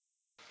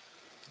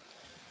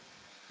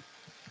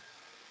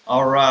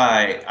All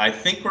right, I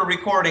think we're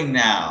recording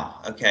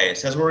now. Okay, it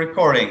says we're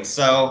recording.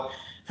 So,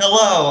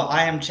 hello,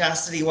 I am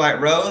Chastity White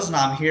Rose, and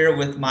I'm here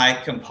with my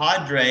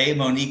compadre,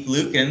 Monique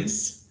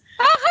Lukens.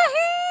 Hey!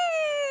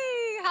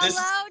 This,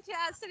 Hello,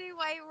 Chastity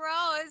White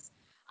Rose.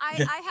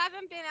 I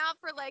haven't been out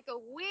for like a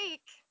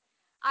week.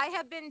 I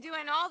have been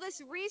doing all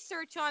this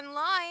research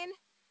online,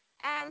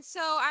 and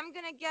so I'm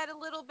going to get a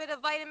little bit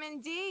of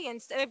vitamin D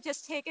instead of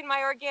just taking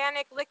my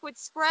organic liquid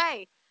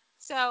spray.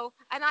 So,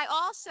 and I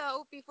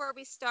also, before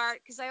we start,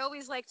 because I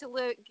always like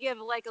to give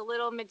like a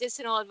little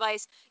medicinal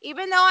advice,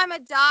 even though I'm a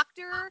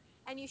doctor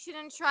and you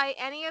shouldn't try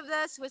any of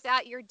this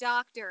without your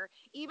doctor,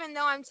 even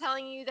though I'm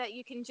telling you that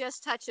you can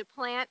just touch a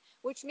plant,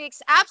 which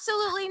makes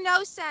absolutely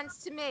no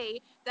sense to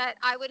me that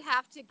I would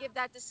have to give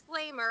that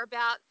disclaimer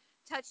about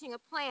touching a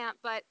plant.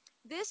 But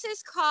this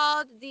is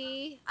called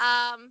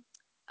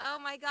oh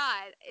my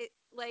God,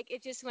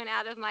 it just went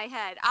out of my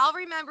head. I'll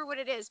remember what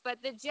it is,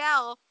 but the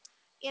gel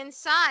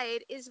inside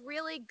is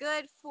really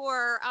good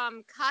for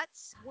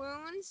cuts,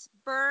 wounds,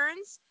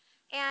 burns.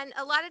 And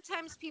a lot of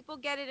times people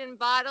get it in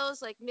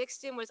bottles, like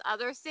mixed in with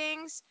other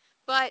things,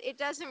 but it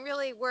doesn't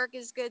really work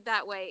as good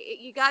that way.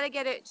 You got to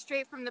get it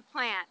straight from the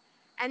plant.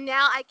 And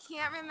now I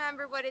can't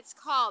remember what it's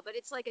called, but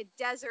it's like a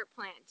desert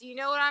plant. Do you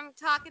know what I'm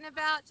talking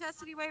about,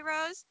 Chastity White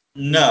Rose?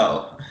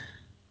 no.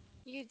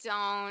 You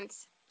don't.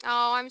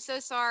 Oh, I'm so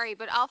sorry,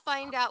 but I'll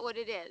find out what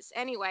it is.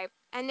 Anyway,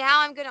 and now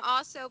I'm going to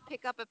also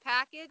pick up a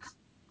package.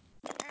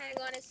 Hang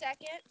on a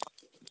second.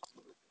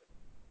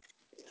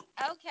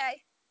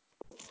 Okay.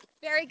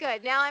 Very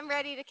good. Now I'm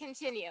ready to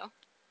continue.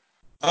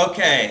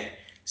 Okay,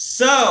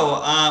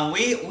 so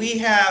we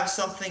have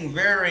something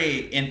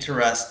very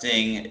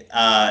interesting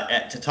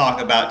to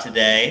talk about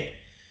today.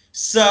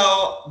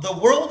 So the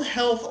World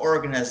Health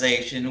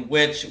Organization,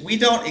 which we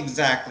don't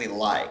exactly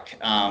like,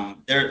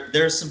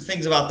 there's some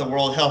things about the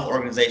World Health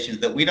Organization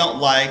that we don't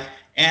like,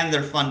 and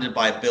they're funded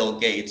by Bill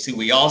Gates, who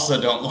we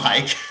also don't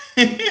like.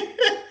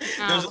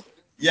 There's, Oh.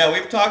 yeah,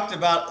 we've talked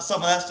about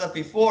some of that stuff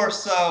before.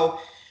 So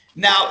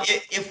now,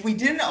 if we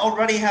didn't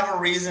already have a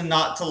reason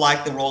not to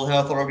like the World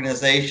Health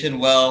Organization,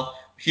 well,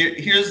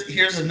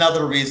 here's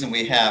another reason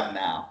we have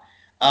now.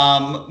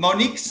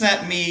 Monique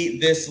sent me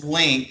this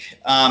link,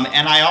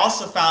 and I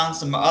also found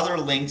some other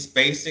links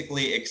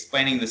basically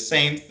explaining the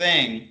same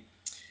thing.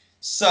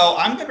 So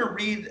I'm going to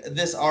read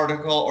this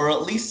article, or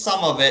at least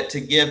some of it, to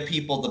give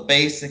people the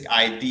basic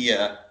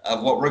idea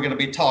of what we're going to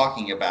be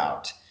talking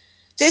about.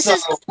 This So,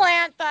 is the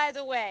plant, by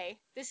the way.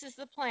 This is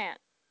the plant.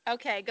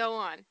 Okay, go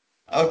on.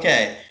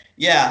 okay,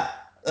 yeah.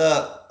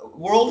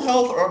 World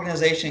Health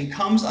Organization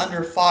comes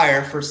under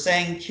fire for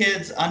saying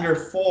kids under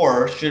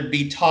 4 should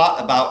be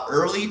taught about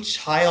early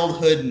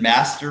childhood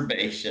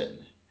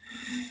masturbation.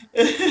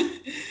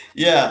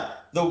 Yeah,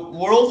 the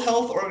World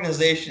Health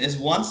Organization is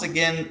once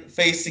again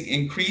facing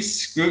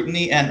increased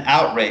scrutiny and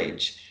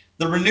outrage.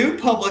 The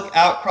renewed public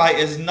outcry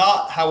is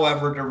not,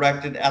 however,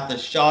 directed at the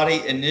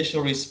shoddy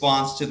initial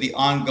response to the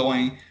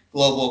ongoing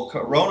global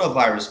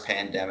coronavirus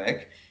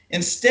pandemic,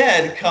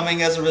 instead,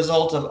 coming as a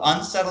result of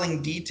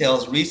unsettling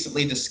details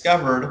recently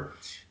discovered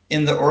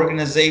in the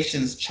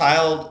organization's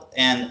child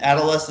and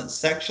adolescent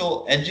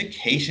sexual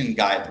education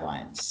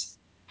guidelines.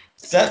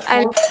 Set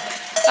And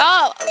forth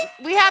oh,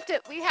 we have to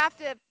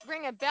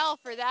ring a bell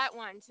for that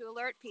one to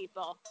alert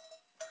people.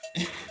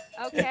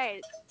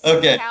 Okay, some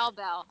Okay.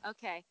 cowbell.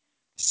 Okay.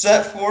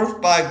 Set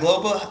forth by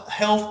global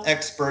health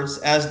experts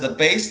as the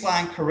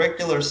baseline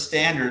curricular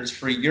standards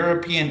for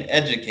European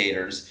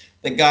educators,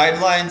 the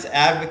guidelines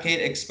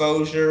advocate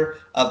exposure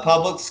of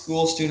public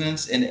school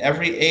students in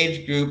every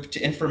age group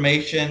to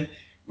information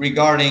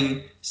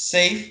regarding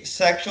safe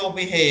sexual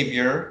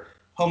behavior,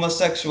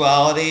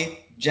 homosexuality,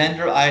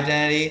 gender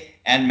identity,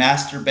 and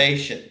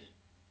masturbation.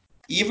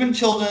 Even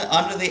children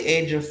under the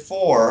age of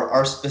 4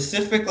 are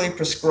specifically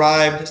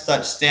prescribed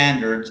such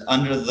standards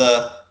under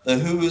the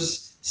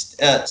WHO's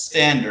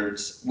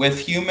standards with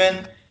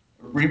human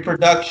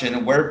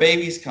reproduction, where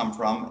babies come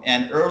from,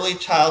 and early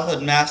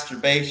childhood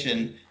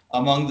masturbation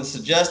among the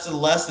suggested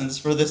lessons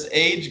for this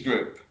age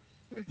group.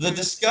 The Hmm.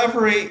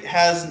 discovery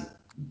has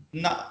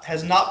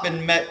not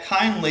been met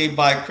kindly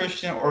by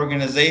Christian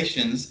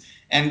organizations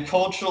and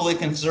culturally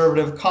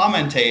conservative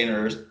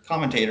commentators,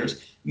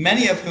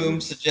 many of whom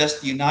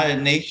suggest the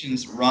United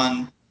Nations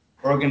run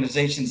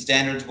organization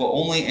standards will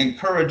only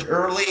encourage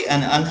early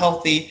and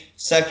unhealthy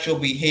sexual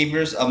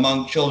behaviors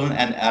among children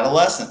and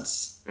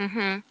adolescents.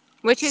 Hmm.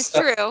 Which is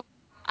So, true.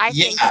 I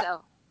think yeah.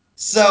 so.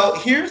 So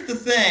here's the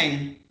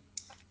thing.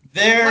 What's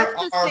There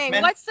the are thing?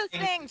 many What's the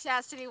things. thing,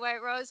 Chastity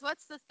White Rose?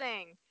 What's the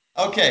thing?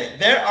 Okay,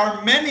 there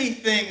are many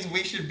things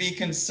we should be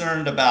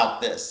concerned about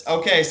this.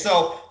 Okay,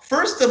 so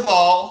first of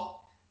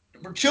all,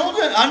 for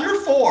children under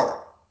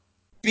 4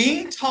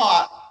 being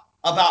taught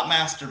about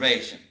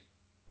masturbation.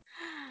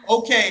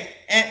 Okay,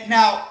 and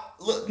now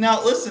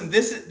listen.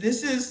 This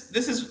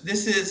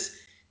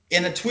is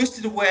in a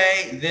twisted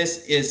way.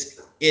 This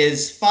is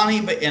is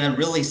funny, but in a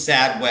really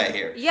sad way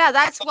here. Yeah,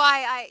 that's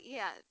why my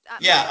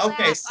Yeah,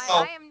 okay, laugh. so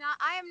I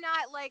am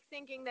not like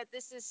thinking that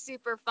this is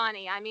super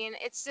funny. I mean,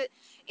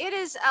 it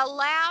is a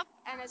laugh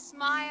and a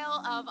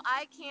smile of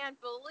I can't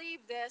believe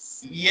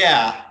this.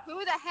 yeah.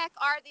 Who the heck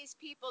are these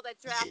people that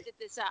drafted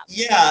this up?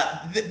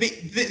 Yeah,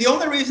 the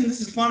only reason this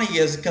is funny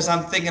is because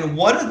I'm thinking,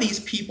 what are these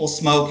people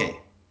smoking?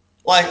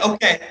 Like,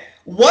 okay,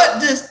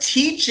 what does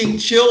teaching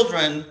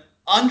children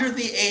under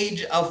the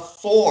age of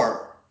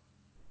 4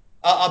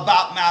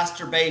 about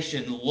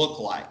masturbation look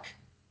like?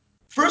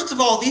 First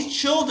of all, these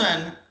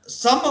children,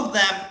 some of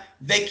them,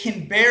 they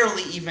can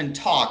barely even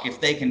talk if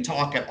they can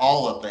talk at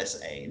all at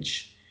this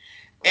age.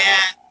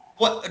 Right.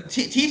 And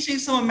teaching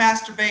someone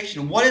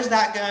masturbation, what is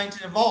that going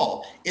to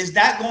evolve? Is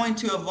that going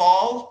to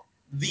evolve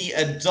the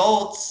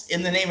adults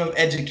in the name of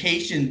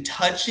education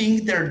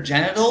touching their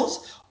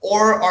genitals?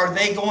 Or are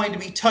they going to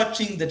be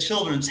touching the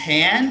children's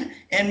hand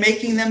and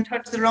making them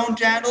touch their own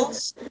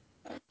genitals?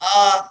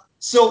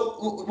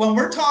 So when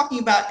we're talking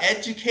about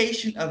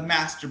education of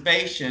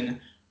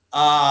masturbation,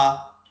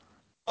 uh,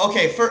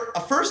 okay,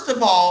 first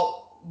of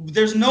all,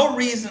 there's no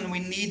reason we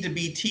need to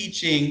be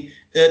teaching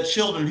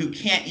children who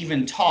can't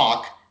even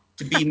talk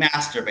to be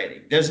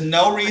masturbating. There's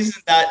no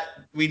reason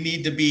that we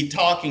need to be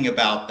talking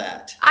about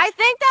that. I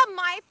think that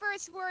my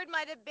first word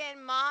might have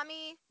been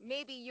mommy,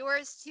 maybe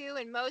yours too,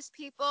 and most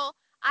people.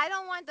 I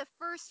don't want the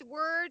first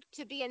word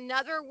to be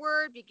another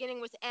word beginning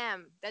with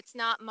M. That's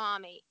not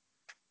mommy.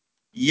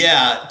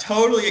 Yeah,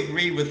 totally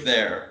agreed with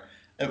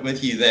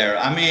you there.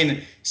 I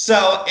mean,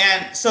 so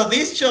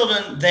these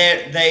children,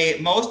 they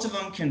most of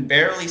them can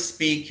barely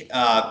speak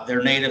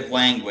their native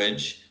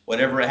language,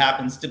 whatever it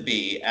happens to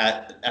be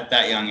at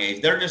that young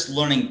age. They're just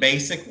learning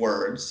basic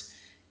words,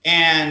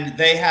 and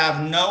they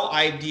have no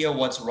idea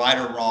what's right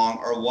or wrong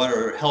or what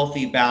are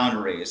healthy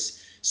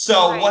boundaries.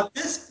 So Right. what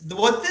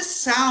this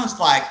sounds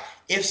like,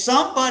 if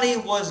somebody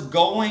was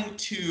going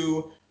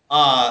to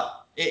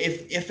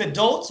if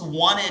adults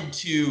wanted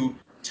to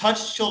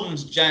touch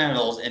children's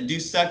genitals and do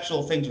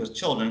sexual things with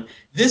children,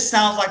 this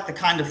sounds like the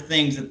kind of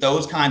things that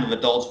those kind of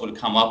adults would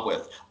come up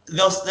with.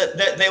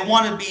 They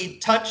want to be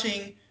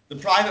touching the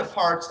private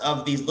parts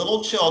of these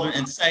little children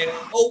and say,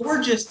 oh,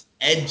 we're just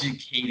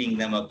educating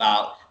them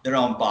about their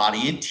own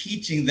body and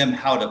teaching them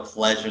how to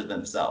pleasure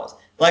themselves.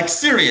 Like,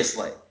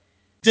 seriously.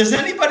 Does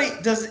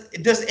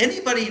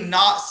anybody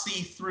not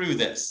see through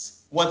this?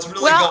 What's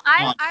really Well,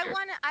 going on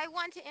here? I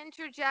want to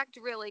interject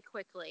really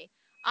quickly.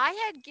 I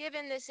had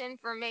given this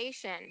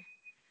information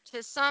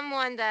to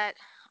someone that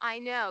I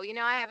know. You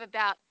know, I have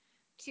about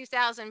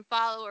 2,000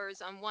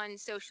 followers on one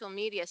social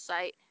media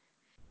site.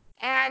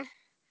 And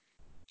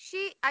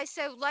I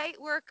said,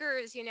 light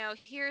workers, you know,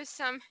 here's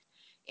some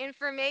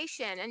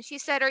information. And she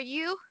said, are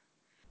you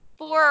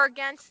for or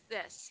against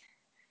this?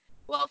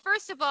 Well,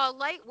 first of all,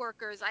 light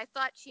workers, I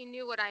thought she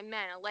knew what I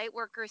meant. A light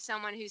worker is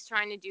someone who's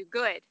trying to do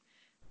good.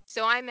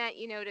 So I meant,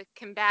 you know, to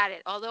combat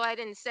it. Although I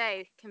didn't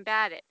say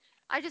combat it.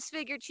 I just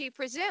figured she'd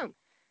presume.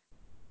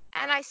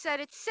 And I said,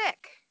 it's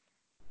sick.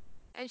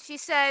 And she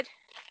said,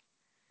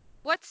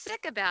 what's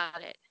sick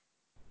about it?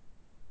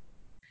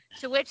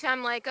 To which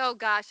I'm like, oh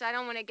gosh, I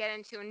don't want to get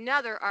into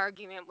another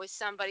argument with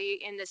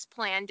somebody in this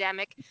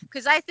pandemic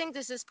because I think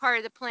this is part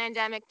of the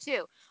pandemic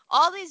too.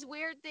 All these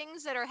weird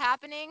things that are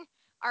happening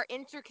are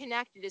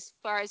interconnected as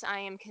far as I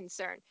am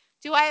concerned.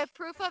 Do I have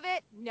proof of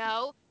it?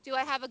 No. Do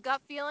I have a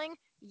gut feeling?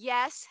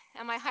 Yes.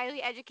 Am I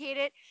highly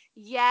educated?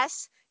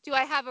 Yes. Do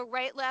I have a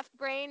right left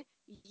brain?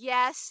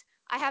 Yes.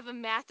 I have a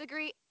math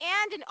degree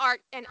and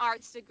an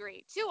arts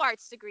degree. Two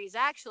arts degrees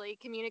actually,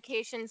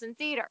 communications and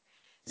theater.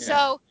 Yeah.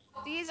 So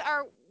these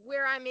are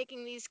where I'm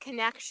making these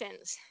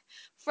connections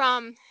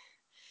from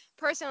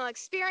personal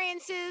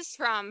experiences,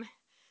 from,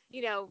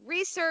 you know,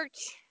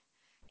 research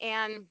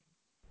and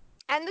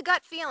the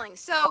gut feeling.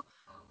 So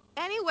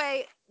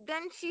anyway,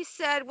 then she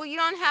said, well, you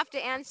don't have to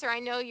answer. I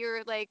know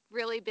you're like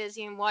really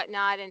busy and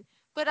whatnot.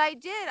 But I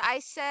did. I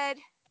said,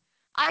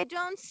 I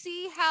don't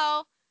see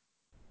how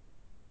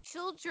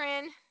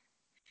children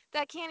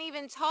that can't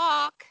even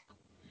talk,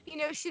 you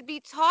know, should be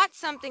taught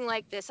something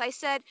like this. I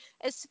said,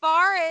 as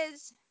far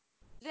as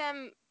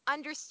them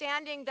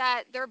understanding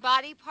that their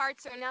body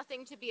parts are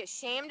nothing to be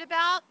ashamed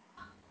about,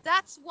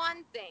 that's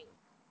one thing.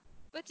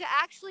 But to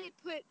actually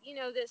put, you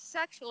know, this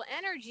sexual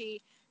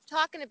energy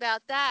talking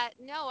about that,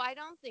 no, I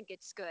don't think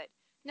it's good.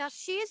 Now,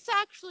 she's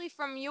actually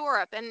from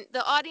Europe, and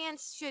the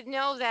audience should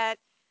know that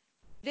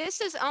this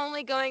is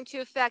only going to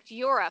affect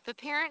Europe.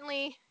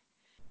 Apparently,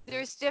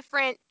 there's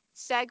different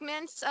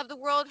segments of the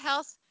World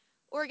Health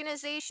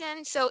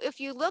Organization. So if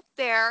you look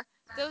there,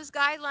 those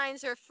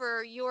guidelines are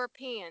for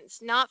Europeans,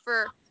 not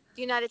for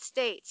the United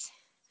States.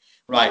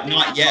 One Right, thing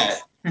not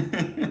that's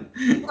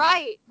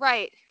yet.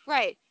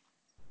 right.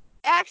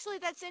 Actually,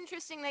 that's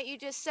interesting that you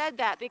just said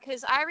that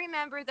because I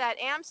remember that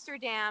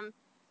Amsterdam,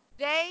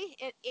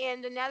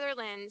 in the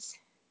Netherlands,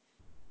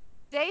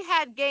 they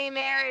had gay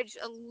marriage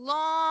a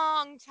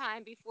long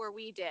time before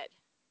we did.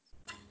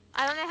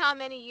 I don't know how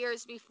many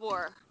years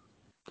before,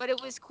 but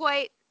it was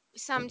quite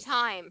some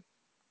time.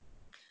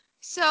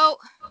 So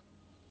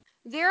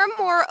they're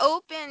more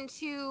open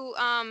to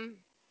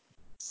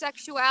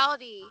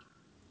sexuality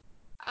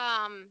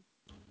um,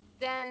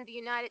 than the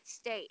United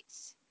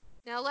States.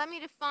 Now, let me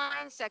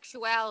define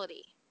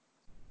sexuality.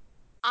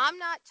 I'm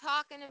not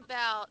talking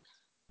about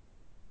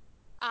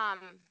um,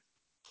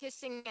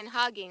 kissing and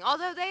hugging,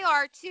 although they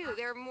are too.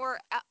 They're more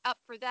up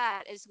for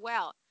that as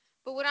well.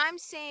 But what I'm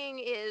saying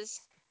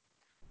is,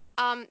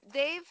 um,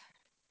 they've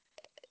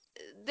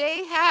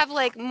they have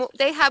like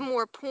they have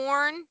more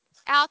porn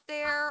out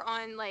there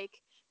on like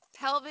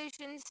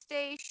television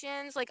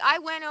stations. Like I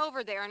went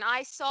over there and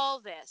I saw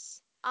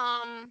this.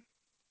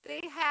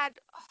 They had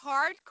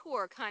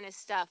hardcore kind of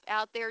stuff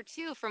out there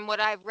too, from what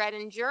I've read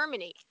in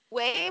Germany.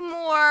 Way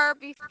more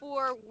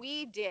before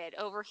we did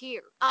over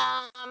here.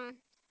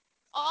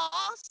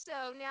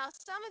 Also, now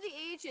some of the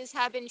ages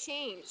have been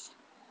changed,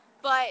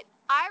 but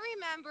I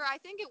remember, I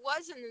think it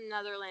was in the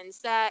Netherlands,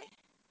 that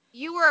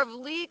you were of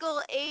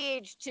legal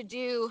age to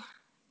do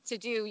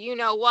you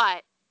know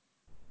what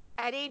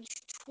at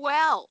age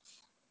 12.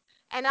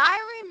 And um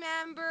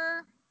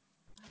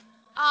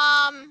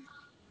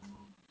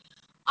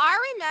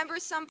I remember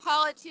some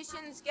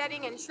politicians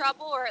getting in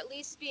trouble, or at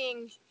least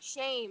being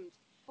shamed,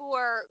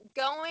 for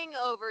going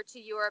over to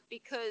Europe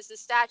because the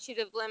statute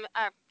of limit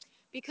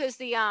because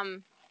the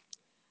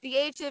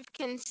age of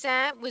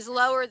consent was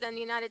lower than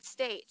the United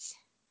States.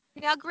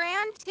 Now,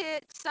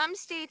 granted, some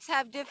states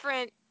have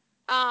different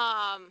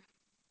um,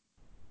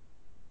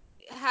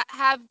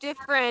 have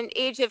different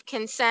age of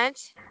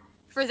consent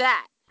for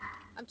that.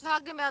 I'm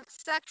talking about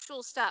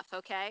sexual stuff,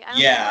 okay? I don't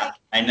mean Yeah, like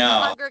I know.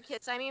 hugger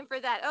kids. I mean for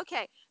that.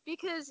 Okay.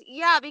 Because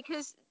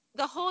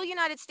the whole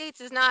United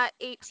States is not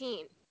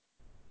 18.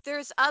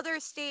 There's other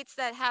states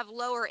that have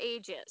lower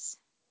ages.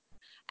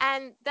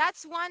 And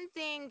that's one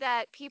thing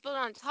that people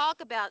don't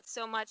talk about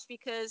so much,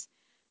 because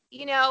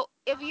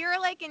if you're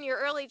like in your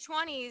early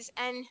 20s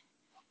and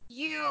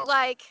you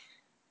like,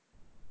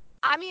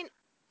 I mean,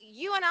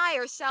 you and I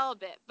are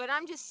celibate, but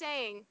I'm just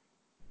saying,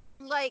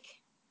 like,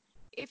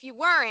 if you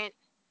weren't,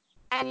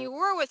 and you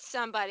were with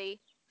somebody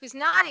who's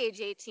not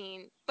age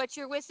 18, but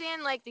you're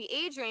within like the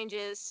age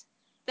ranges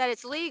that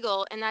it's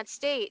legal in that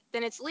state,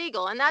 then it's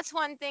legal. And that's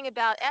one thing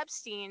about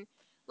Epstein.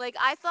 Like,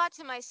 I thought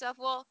to myself,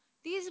 well,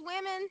 these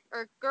women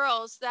or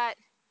girls that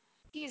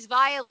he's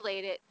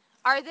violated,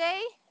 are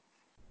they,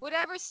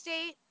 whatever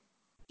state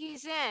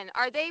he's in,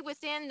 are they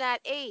within that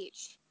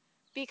age?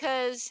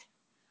 Because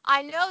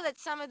I know that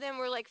some of them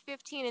were like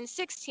 15 and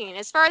 16.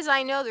 As far as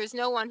I know, there's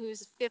no one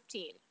who's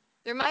 15.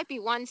 There might be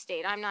one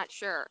state, I'm not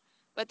sure.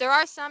 But there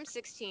are some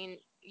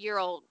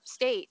 16-year-old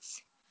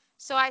states.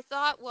 So I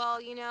thought, well,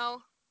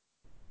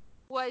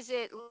 was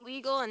it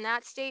legal in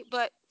that state?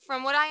 But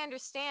from what I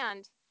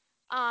understand,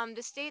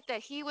 the state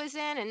that he was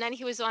in, and then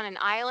he was on an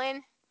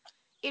island,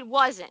 it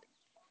wasn't.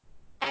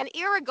 And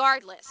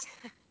irregardless,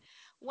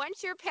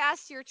 once you're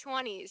past your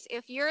 20s,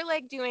 if you're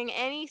like doing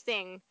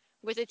anything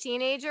with a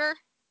teenager,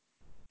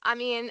 I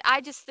mean,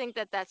 I just think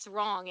that that's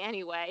wrong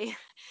anyway.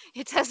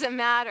 It doesn't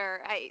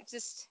matter.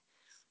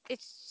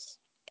 It's,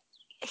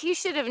 he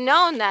should have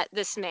known that,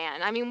 this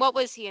man. I mean, what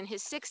was he, in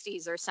his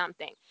 60s or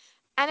something?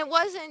 And it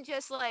wasn't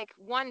just like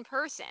one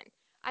person.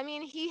 I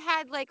mean, he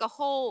had a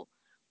whole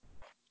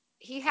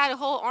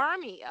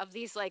army of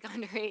these like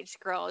underage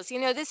girls.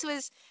 This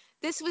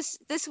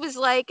was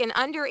like an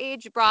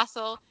underage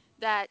brothel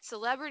that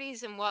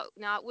celebrities and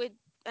whatnot would,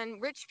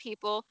 and rich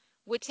people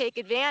would take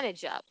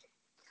advantage of.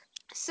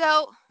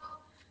 So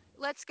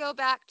let's go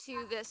back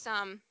to this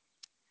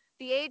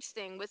the age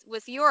thing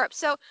with Europe.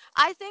 So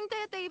I think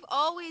that they've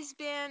always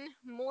been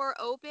more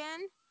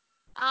open.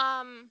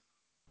 Um,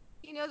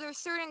 there's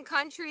certain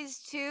countries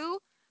too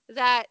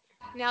that,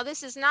 now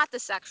this is not the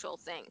sexual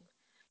thing.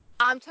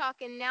 I'm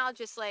talking now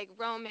just like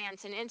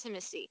romance and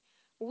intimacy.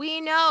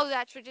 We know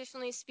that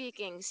traditionally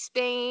speaking,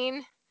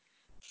 Spain,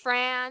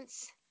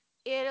 France,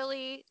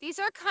 Italy, these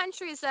are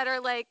countries that are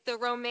like the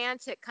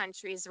romantic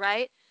countries,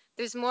 right?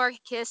 There's more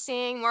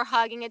kissing, more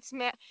hugging. It's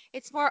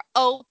more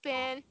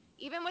open,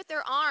 even with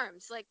their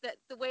arms, like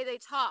the way they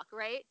talk,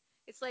 right?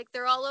 It's like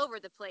they're all over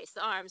the place,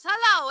 the arms.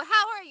 Hello,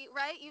 how are you,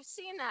 right? You've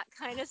seen that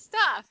kind of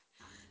stuff.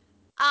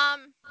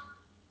 Um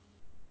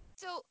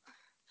so,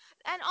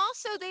 and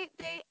also they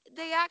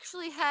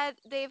actually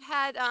they've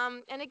had,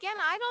 and again,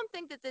 I don't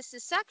think that this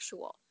is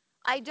sexual.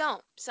 I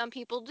don't. Some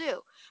people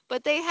do.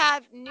 But they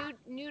have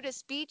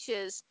nudist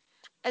beaches,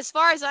 as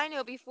far as I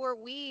know, before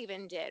we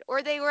even did,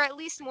 or they were at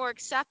least more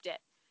accepted.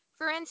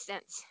 For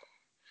instance,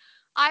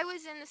 I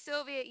was in the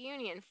Soviet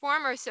Union,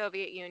 former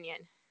Soviet Union,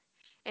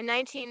 in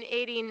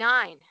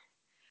 1989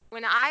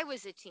 when I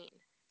was a teen.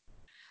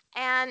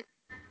 And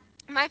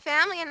my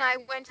family and I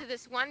went to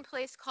this one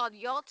place called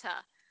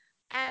Yalta,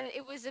 and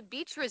it was a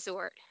beach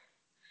resort.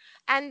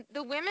 And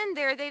the women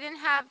there, they didn't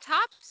have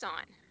tops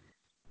on.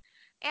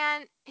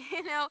 And,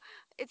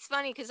 it's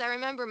funny because I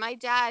remember my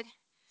dad,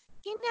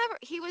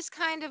 he was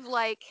kind of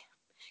like,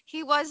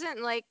 he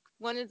wasn't like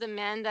one of the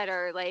men that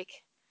are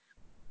like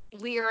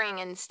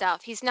leering and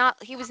stuff.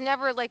 He was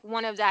never like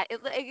one of that.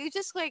 It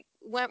just like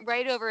went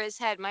right over his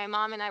head. My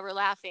mom and I were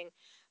laughing.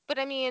 But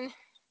I mean,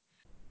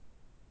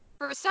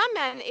 for some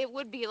men it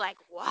would be like,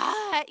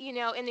 what, in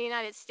the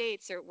United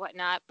States or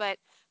whatnot, but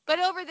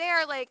over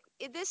there, like,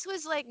 this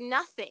was like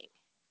nothing.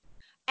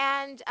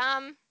 And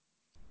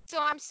so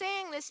I'm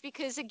saying this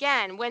because,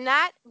 again, when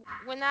that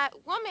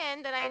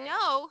woman that I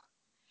know,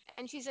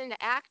 and she's into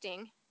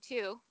acting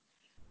too,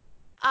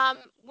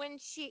 when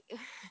she,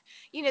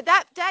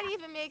 that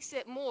even makes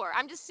it more.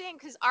 I'm just saying,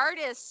 because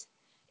artists,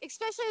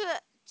 especially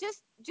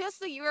just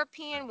the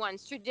European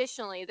ones,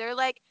 traditionally, they're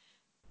like,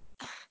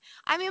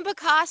 I mean,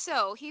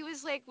 Picasso, he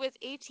was like with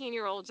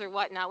 18-year-olds or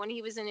whatnot when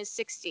he was in his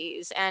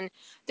 60s. And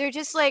they're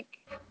just like,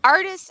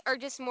 artists are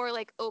just more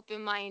like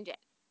open minded.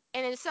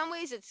 And in some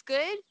ways it's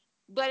good,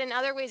 but in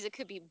other ways it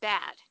could be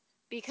bad,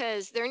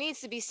 because there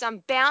needs to be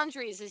some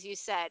boundaries, as you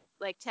said,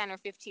 like 10 or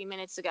 15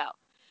 minutes ago.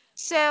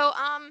 So,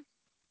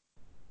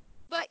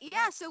 but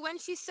yeah, so when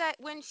she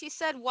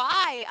said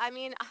why, I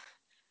mean,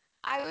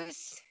 I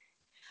was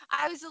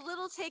I was a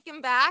little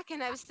taken back,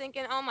 and I was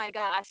thinking, oh my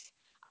gosh,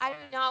 I do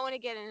not want to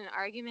get in an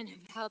argument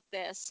about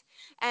this.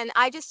 And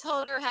I just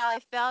told her how I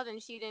felt,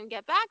 and she didn't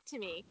get back to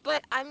me.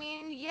 But I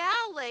mean, yeah,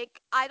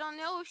 like, I don't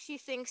know if she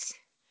thinks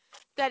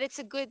that it's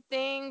a good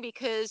thing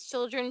because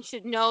children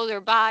should know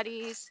their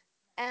bodies.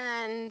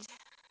 And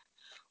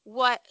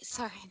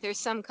sorry, there's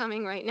some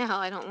coming right now.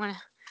 I don't want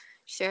to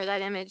share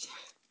that image.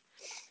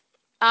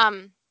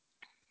 Um,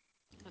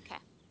 okay.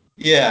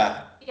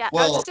 Yeah. Yeah.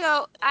 Well,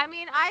 So, I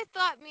mean, I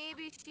thought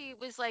maybe she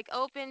was like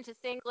open to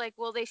think like,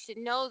 well, they should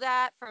know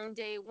that from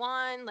day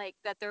one, like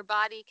that their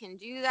body can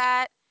do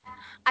that.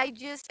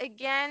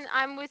 Again,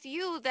 I'm with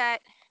you that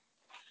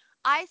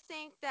I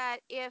think that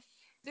if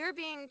they're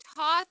being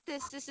taught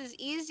this is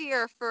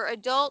easier for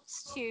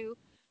adults to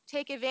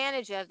take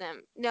advantage of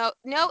them. No,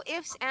 no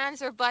ifs,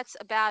 ands, or buts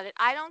about it.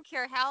 I don't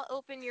care how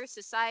open your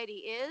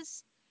society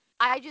is.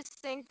 I just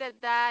think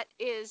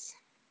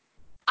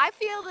I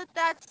feel that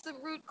that's the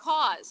root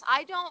cause.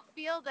 I don't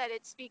feel that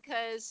it's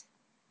because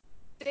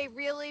they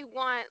really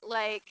want,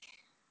 like,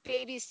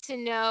 babies to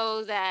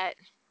know that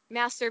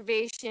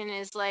masturbation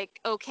is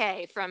like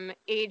okay from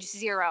age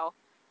 0.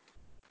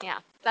 Yeah,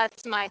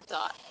 that's my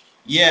thought.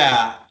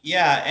 yeah,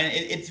 yeah, and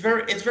it's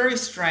very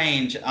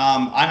strange. And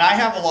I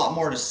have a lot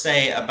more to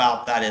say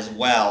about that as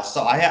well.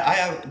 So I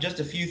have just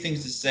a few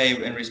things to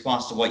say in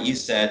response to what you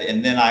said,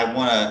 and then I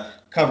want to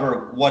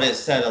cover what it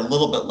said a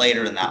little bit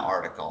later in that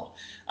article.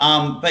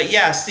 But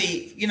yeah,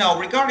 see,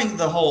 regarding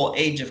the whole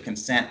age of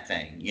consent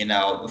thing,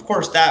 of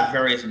course that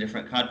varies in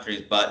different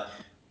countries, but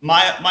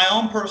my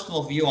own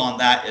personal view on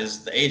that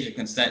is the age of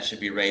consent should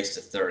be raised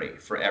to 30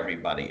 for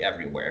everybody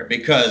everywhere,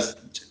 because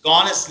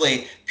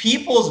honestly,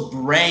 people's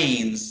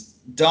brains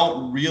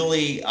don't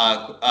really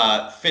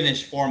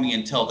finish forming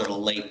until their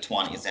late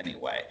 20s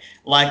anyway.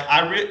 Like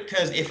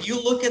because if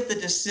you look at the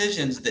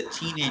decisions that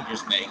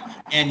teenagers make,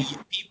 and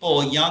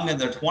people young in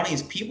their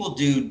 20s, people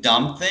do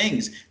dumb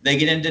things. They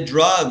get into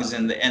drugs,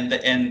 and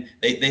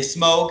they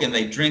smoke, and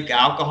they drink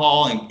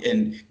alcohol,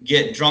 and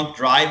get drunk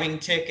driving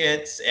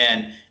tickets,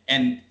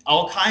 and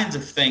all kinds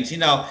of things.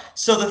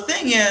 So the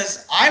thing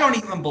is, I don't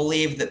even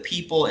believe that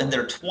people in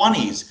their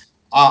 20s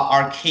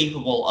are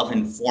capable of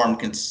informed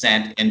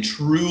consent and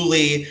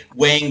truly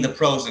weighing the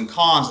pros and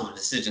cons of the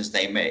decisions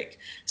they make.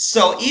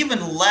 So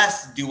even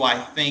less do I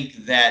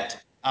think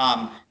that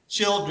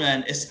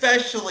children,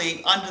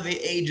 especially under the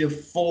age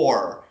of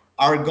 4,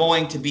 are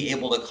going to be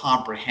able to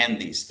comprehend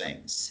these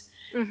things.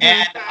 And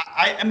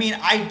Mm-hmm. I mean,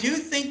 I do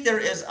think there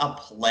is a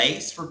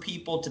place for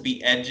people to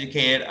be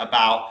educated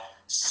about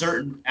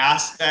certain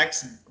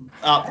aspects,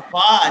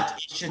 but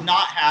it should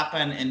not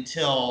happen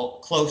until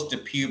close to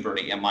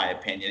puberty, in my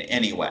opinion,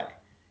 anyway.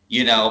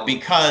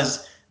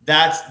 Because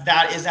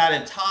that is at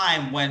a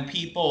time when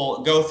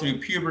people go through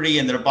puberty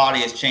and their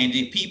body is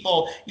changing.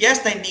 People, yes,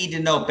 they need to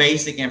know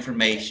basic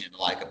information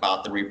like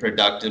about the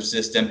reproductive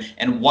system,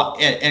 and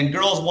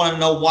girls want to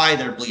know why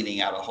they're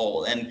bleeding out a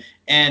hole,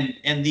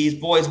 and these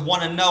boys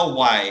want to know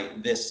why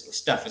this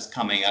stuff is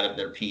coming out of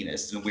their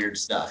penis and weird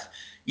stuff.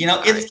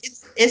 Sorry.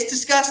 It's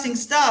disgusting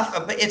stuff,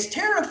 but it's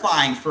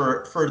terrifying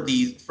for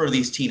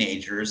these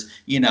teenagers,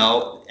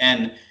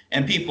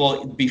 and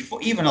people before,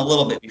 even a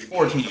little bit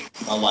before teenage,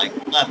 like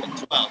 11,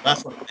 12, that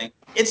sort of thing.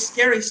 It's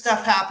scary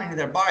stuff happening to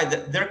their body.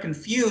 That they're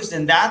confused,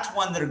 and that's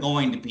when they're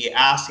going to be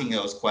asking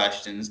those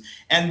questions.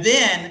 And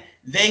then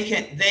they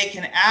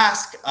can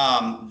ask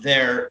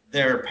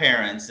their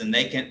parents, and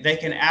they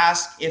can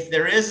ask if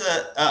there is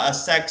a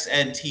sex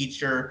ed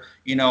teacher,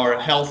 or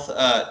a health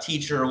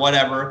teacher or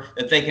whatever,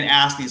 that they can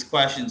ask these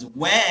questions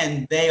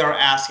when they are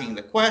asking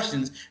the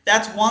questions.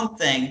 That's one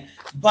thing.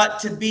 But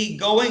to be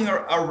going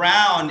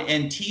around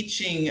and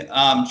teaching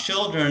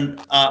children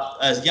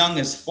as young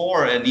as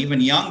 4 and even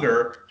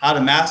younger how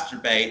to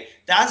masturbate,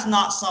 that's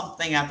not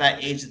something at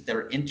that age that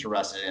they're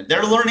interested in.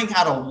 They're learning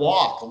how to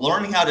walk,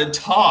 learning how to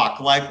talk.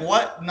 Like,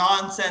 what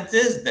nonsense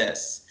is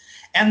this?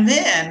 And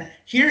then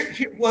here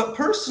what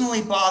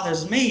personally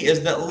bothers me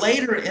is that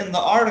later in the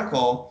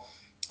article,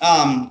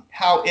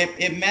 how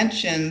it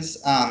mentions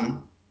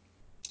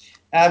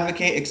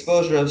advocate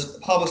exposure of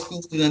public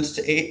school students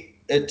to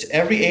to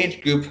every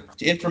age group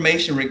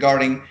information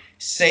regarding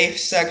safe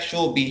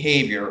sexual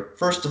behavior.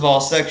 First of all,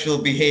 sexual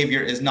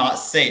behavior is not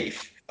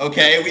safe.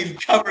 Okay, we've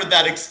covered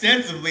that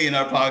extensively in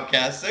our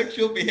podcast.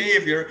 Sexual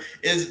behavior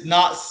is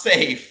not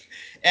safe.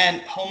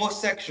 And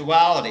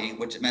homosexuality,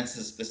 which it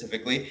mentions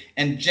specifically,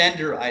 and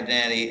gender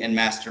identity and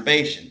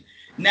masturbation.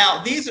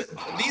 Now, these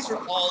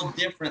are all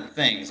different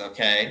things,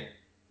 okay?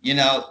 You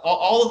know,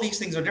 all of these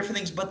things are different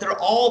things, but they're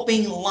all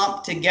being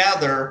lumped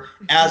together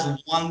as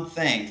one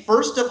thing.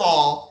 First of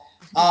all,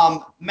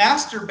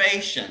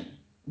 masturbation,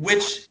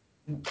 which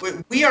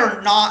we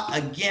are not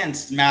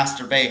against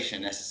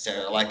masturbation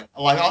necessarily. Like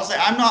I'll say,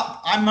 I'm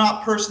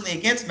not personally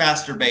against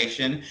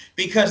masturbation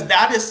because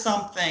that is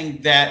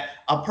something that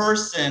a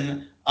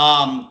person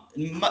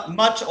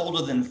much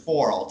older than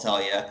 4, I'll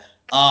tell you,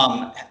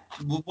 um,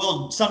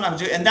 will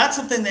sometimes do, and that's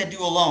something they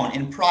do alone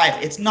in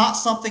private. It's not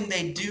something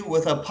they do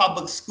with a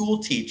public school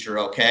teacher.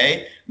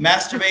 Okay,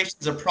 masturbation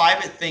is a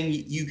private thing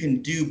you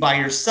can do by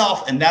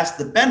yourself, and that's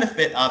the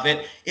benefit of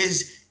it,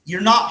 is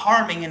you're not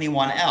harming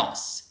anyone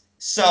else.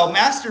 So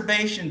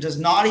masturbation does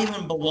not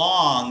even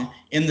belong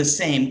in the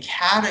same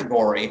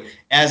category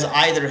as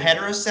either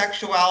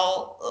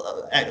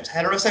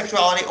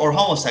heterosexuality or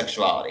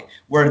homosexuality,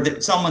 where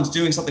someone's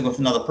doing something with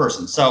another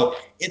person. So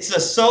it's a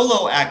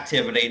solo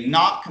activity,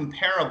 not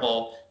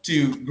comparable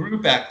to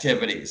group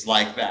activities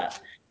like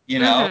that, you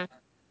know? Mm-hmm.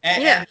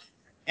 And Yeah.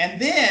 and,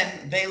 and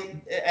then they,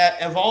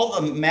 of all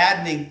the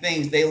maddening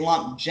things, they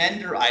lump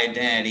gender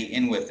identity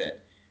in with it.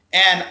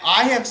 And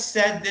I have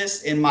said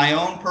this in my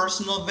own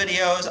personal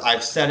videos.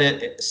 I've said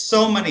it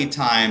so many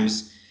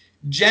times.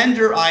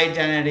 Gender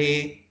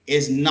identity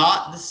is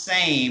not the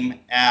same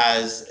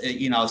as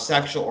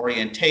sexual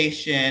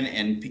orientation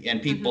and Mm-hmm.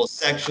 people's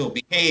sexual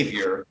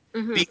behavior,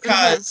 Mm-hmm. Mm-hmm.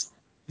 because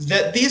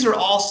these are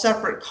all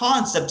separate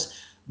concepts.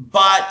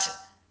 But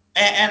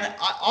and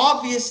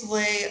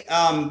obviously,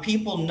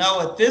 people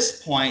know at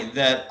this point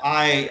that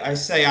I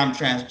say I'm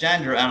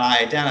transgender and I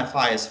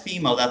identify as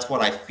female. That's what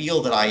I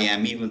feel that I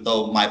am, even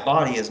though my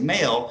body is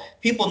male.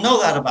 People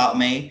know that about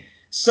me.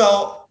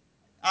 So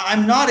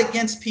I'm not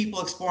against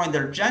people exploring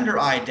their gender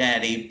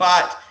identity,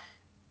 but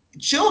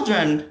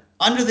children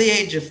under the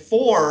age of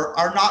 4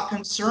 are not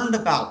concerned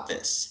about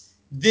this.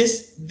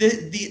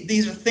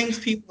 These are things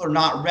people are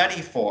not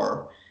ready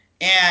for,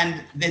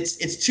 and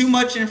it's too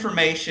much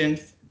information,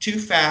 too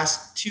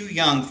fast, too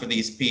young for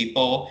these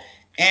people.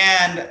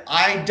 And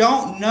I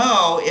don't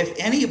know if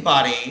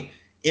anybody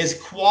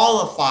is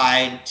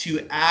qualified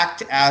to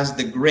act as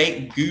the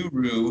great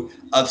guru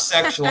of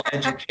sexual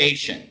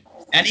education.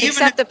 And even if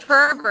Except the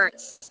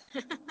perverts.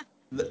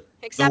 the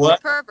Except the what?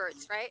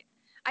 perverts, right?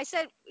 I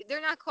said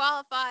they're not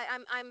qualified.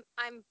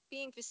 I'm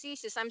being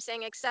facetious. I'm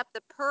saying except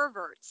the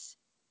perverts.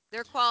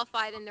 They're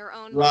qualified in their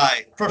own way.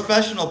 Right,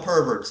 professional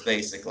perverts,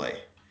 basically.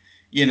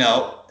 You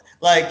know,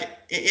 like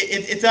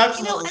it's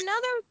absolutely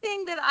Another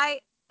thing that I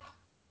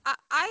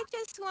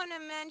just want to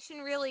mention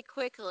really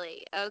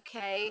quickly,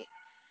 okay?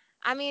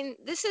 I mean,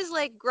 this is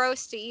like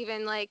gross to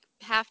even like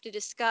have to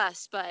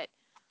discuss, but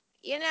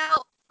you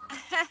know,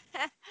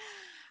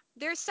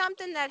 there's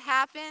something that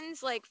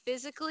happens like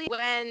physically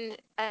when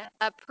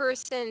a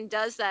person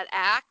does that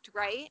act,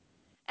 right?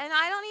 And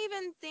I don't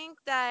even think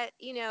that,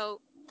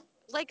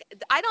 like,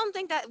 I don't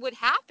think that would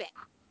happen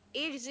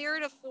age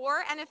 0 to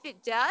 4. And if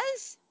it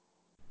does,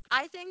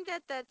 I think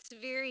that that's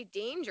very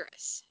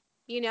dangerous,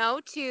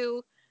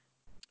 to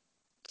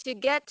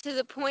get to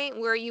the point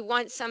where you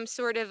want some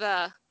sort of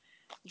a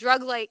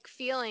drug like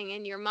feeling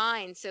in your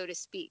mind, so to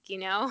speak,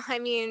 I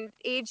mean,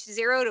 age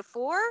 0 to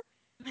 4.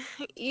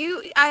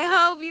 I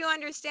hope you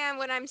understand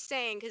what I'm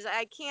saying, because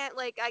I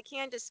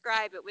can't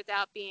describe it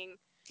without being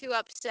too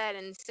upset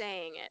and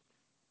saying it.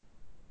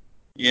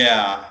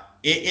 yeah.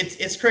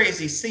 It's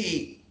crazy.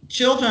 See,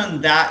 children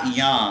that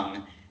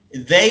young,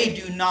 they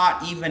do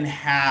not even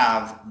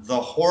have the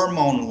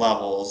hormone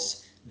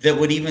levels that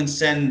would even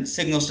send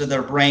signals to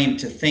their brain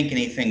to think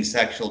anything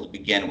sexual to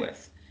begin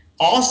with.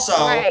 Also,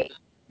 Right.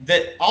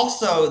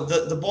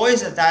 the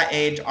boys at that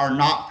age are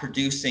not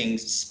producing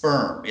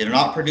sperm. They're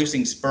not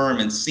producing sperm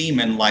and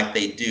semen like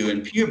they do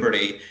in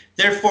puberty.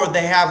 Therefore,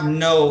 they have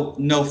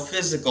no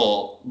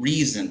physical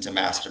reason to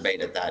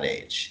masturbate at that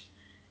age.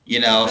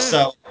 Mm.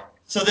 So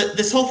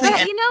this whole thing. But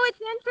And it's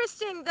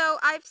interesting though.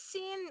 I've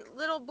seen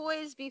little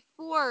boys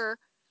before.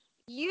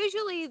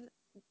 Usually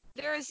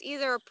there's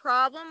either a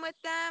problem with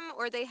them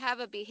or they have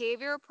a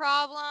behavior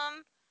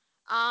problem.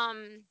 I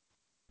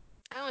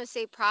don't want to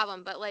say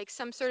problem, but like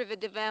some sort of a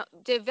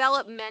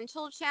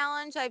developmental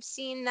challenge. I've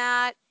seen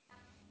that.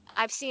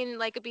 I've seen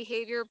like a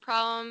behavior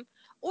problem,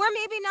 or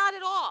maybe not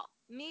at all.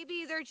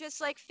 Maybe they're just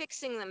like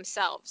fixing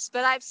themselves.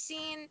 But I've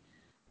seen,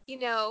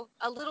 a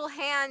little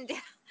hand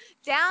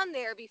down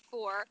there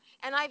before.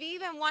 And I've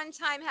even one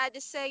time had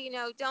to say,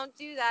 don't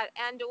do that.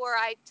 And or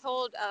I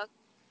told a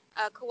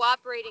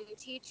cooperating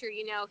teacher,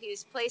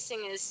 he's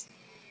placing his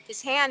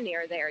hand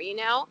near there,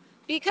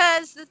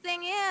 because the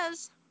thing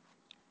is,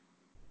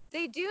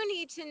 they do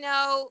need to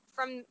know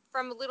from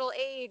a little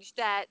age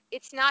that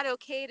it's not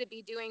okay to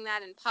be doing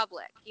that in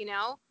public.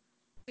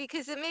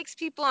 because it makes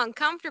people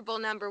uncomfortable,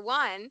 number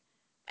one.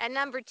 And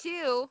number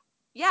two,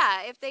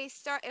 yeah, if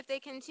they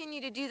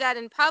continue to do that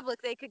in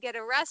public, they could get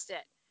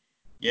arrested.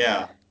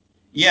 Yeah.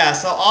 Yeah,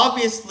 so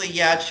obviously,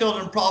 yeah,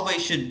 children probably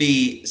should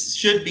be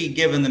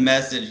given the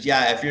message.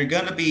 Yeah, if you're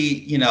gonna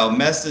be,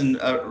 messing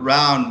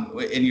around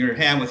in your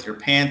hand with your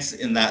pants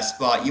in that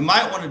spot, you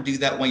might want to do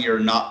that when you're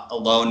not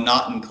alone,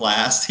 not in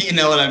class. You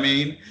know what I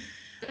mean?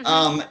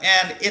 Hmm.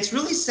 And it's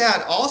really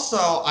sad. Also,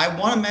 I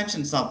want to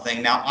mention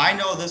something. Now, I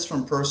know this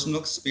from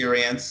personal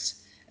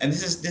experience, and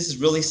this is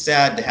really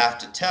sad to have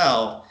to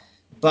tell,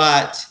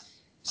 but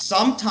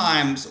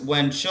sometimes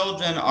when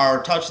children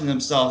are touching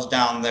themselves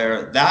down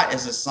there, that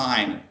is a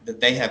sign that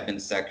they have been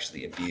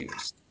sexually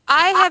abused.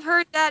 I have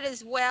heard that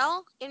as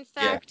well. In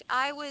Yeah. fact,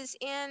 I was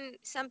in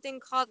something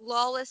called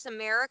Lawless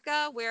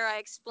America, where I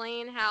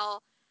explain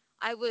how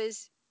I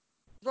was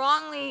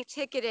wrongly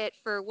ticketed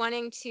for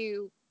wanting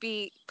to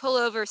be pull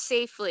over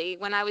safely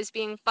when I was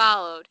being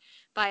followed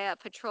by a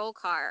patrol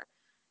car.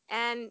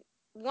 And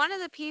one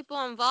of the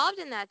people involved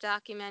in that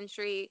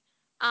documentary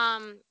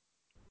um,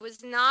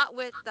 was not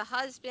with the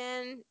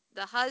husband.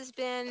 The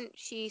husband,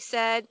 she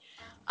said,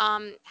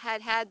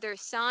 had their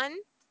son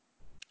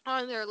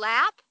on their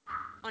lap,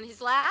 on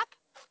his lap,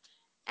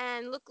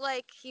 and looked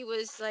like he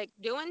was like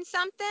doing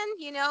something,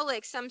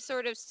 like some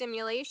sort of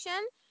stimulation.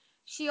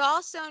 She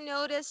also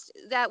noticed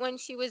that when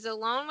she was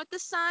alone with the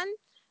son,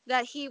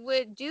 that he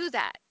would do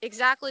that,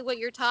 exactly what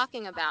you're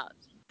talking about,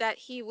 that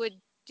he would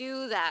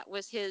do that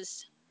was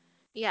his,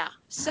 yeah.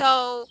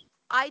 So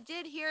I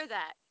did hear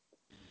that.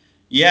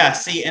 Yeah,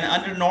 see, and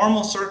under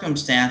normal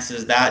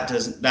circumstances, that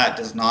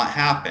does not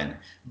happen.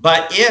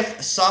 But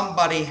if some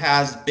adult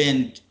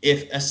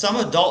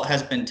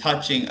has been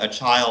touching a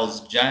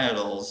child's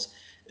genitals,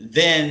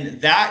 then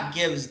that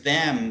gives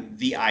them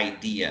the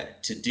idea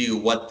to do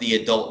what the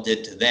adult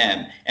did to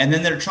them. And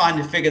then they're trying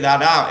to figure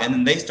that out, and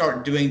then they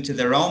start doing to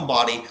their own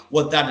body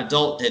what that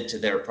adult did to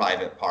their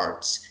private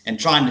parts and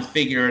trying to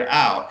figure it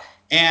out.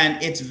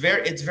 And it's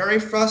very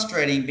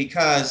frustrating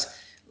because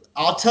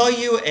I'll tell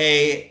you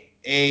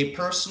a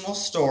personal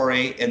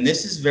story, and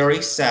this is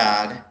very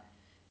sad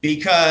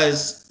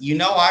because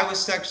I was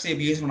sexually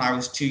abused when I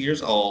was 2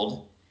 years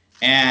old,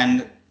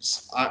 and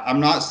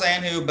I'm not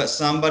saying who, but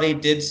somebody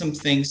did some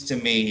things to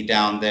me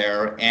down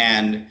there,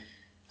 and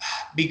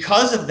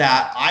because of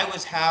that, I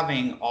was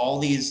having all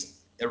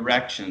these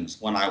erections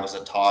when I was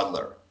a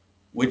toddler,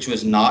 which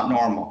was not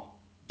normal.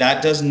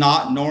 That does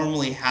not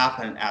normally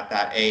happen at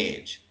that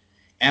age.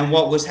 And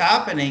what was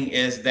happening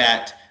is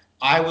that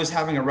I was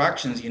having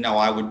erections,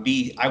 I would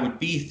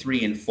be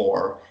 3 and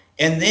 4,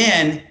 and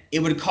then it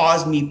would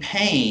cause me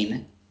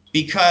pain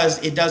because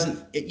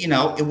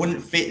it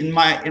wouldn't fit in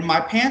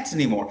my pants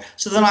anymore.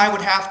 So then I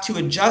would have to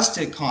adjust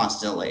it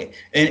constantly,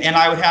 and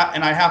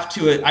I'd have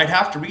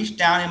to reach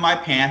down in my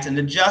pants and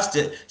adjust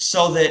it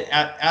so that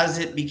as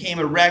it became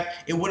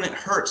erect, it wouldn't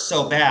hurt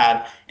so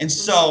bad. And Hmm.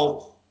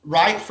 so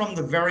right from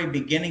the very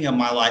beginning of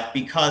my life,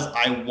 because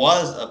I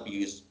was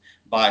abused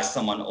by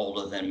someone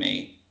older than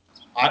me,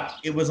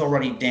 it was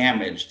already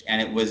damaged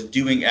and it was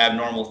doing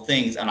abnormal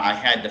things, and I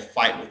had to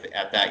fight with it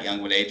at that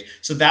young age.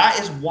 So that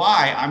is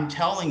why I'm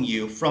telling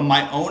you from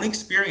my own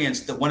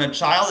experience that when a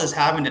child is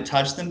having to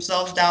touch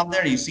themselves down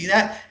there, you see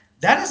that,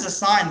 that is a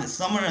sign that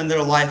someone in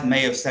their life may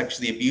have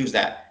sexually abused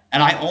that.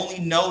 And I only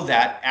know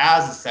that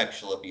as a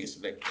sexual abuse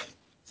victim.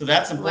 So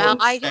that's Well,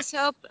 important to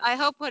say. I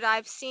hope what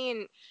I've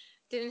seen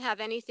didn't have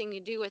anything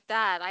to do with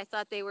that. I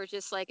thought they were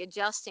just like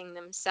adjusting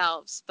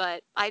themselves,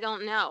 but I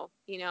don't know,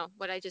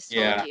 what I just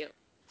told Yeah. you.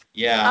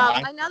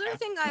 Yeah. Another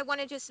thing I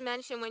want to just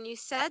mention when you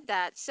said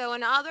that, so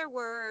in other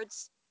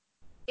words,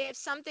 if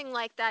something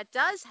like that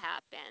does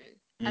happen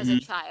as a Hmm.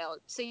 child,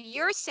 so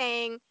you're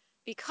saying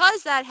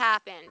because that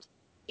happened,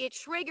 it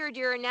triggered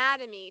your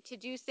anatomy to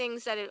do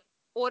things that it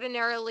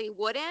ordinarily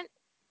wouldn't.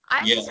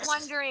 I'm just Yes.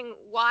 wondering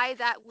why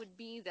that would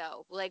be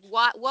though. Like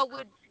what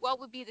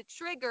would be the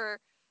trigger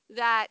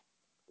that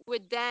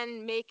would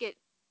then make it,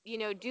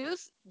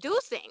 do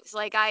things.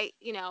 Like I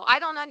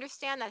don't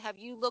understand that. Have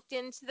you looked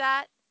into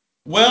that?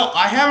 Well,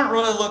 I haven't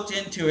really looked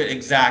into it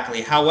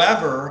exactly.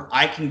 However,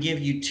 I can give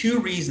you two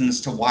reasons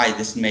to why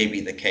this may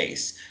be the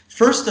case.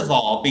 First of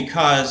all,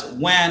 because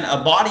when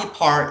a body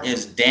part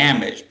is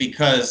damaged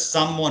because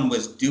someone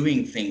was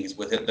doing things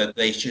with it that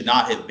they should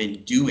not have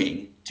been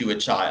doing to a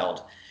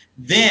child,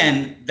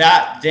 then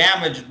that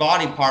damaged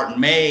body part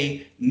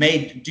may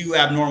do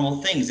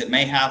abnormal things. It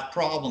may have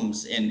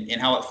problems in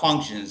how it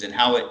functions and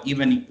how it,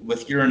 even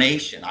with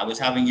urination. I was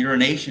having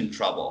urination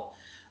trouble.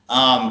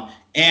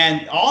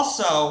 And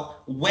also,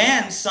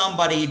 when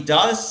somebody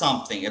does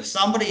something, if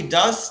somebody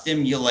does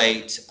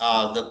stimulate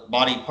the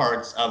body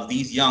parts of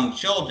these young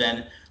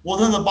children, well,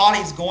 then the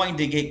body's going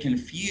to get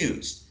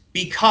confused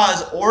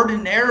because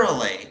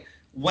ordinarily,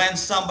 when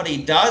somebody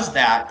does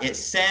that, it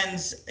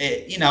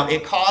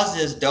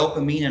causes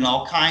dopamine and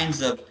all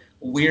kinds of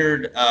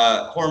weird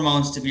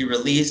hormones to be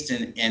released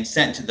and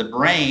sent to the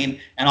brain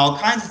and all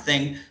kinds of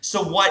things.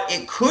 So what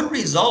it could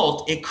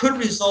result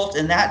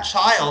in that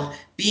child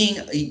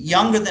being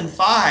younger than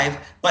 5,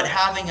 but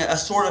having a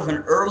sort of an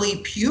early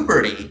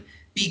puberty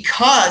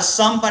because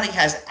somebody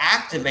has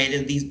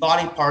activated these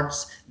body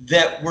parts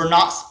that were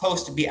not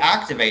supposed to be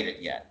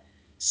activated yet.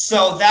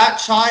 So that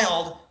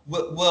child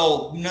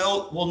will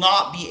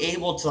not be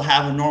able to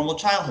have a normal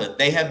childhood.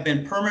 They have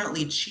been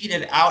permanently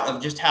cheated out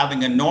of just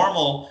having a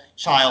normal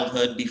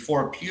childhood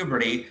before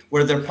puberty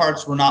where their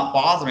parts were not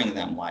bothering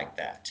them like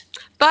that.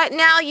 But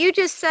now you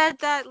just said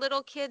that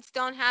little kids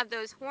don't have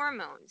those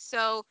hormones.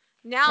 So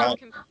now I'm Well,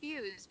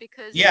 confused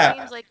because it yeah,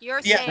 seems like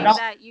you're yeah, saying not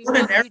that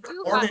ordinarily, you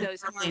do have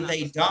those ordinarily they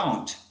hormones.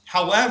 don't.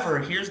 However,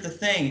 here's the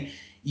thing.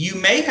 You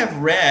may have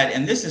read,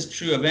 and this is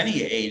true of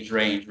any age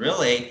range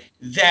really,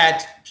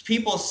 that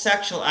people's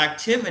sexual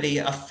activity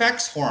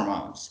affects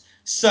hormones.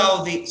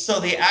 So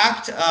the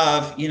act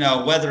of,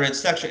 whether it's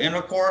sexual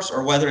intercourse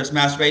or whether it's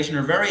masturbation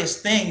or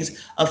various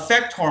things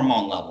affect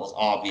hormone levels,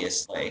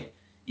 obviously.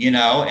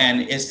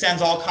 And it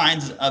sends all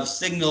kinds of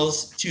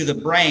signals to the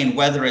brain,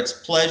 whether it's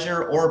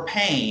pleasure or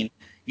pain,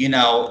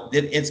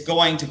 that it's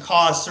going to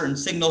cause certain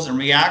signals and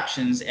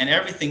reactions, and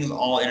everything's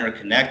all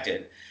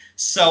interconnected.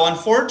 So,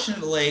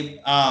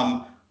 unfortunately,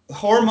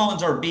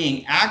 hormones are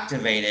being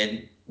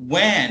activated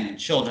when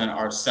children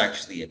are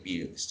sexually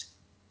abused,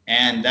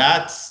 and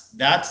that's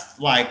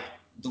like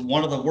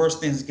one of the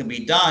worst things that can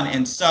be done.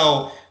 And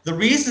so, the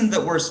reason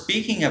that we're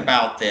speaking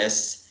about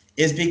this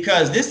is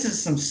because this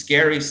is some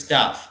scary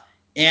stuff,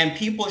 and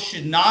people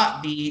should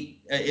not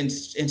be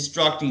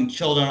instructing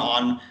children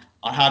on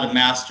how to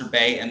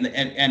masturbate,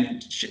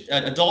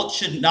 and adults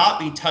should not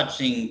be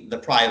touching the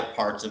private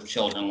parts of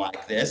children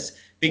like this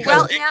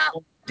because Well, they now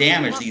will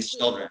damage well, these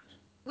children.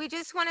 we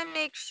just want to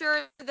make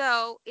sure,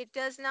 though, it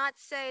does not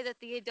say that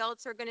the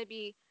adults are going to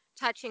be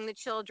touching the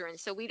children.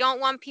 So we don't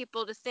want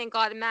people to think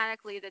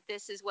automatically that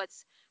this is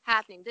what's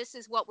happening. This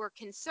is what we're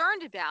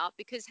concerned about,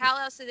 because how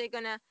else are they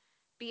going to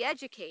be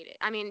educated?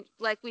 I mean,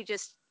 like we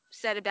just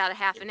said about a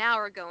half an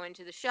hour ago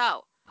into the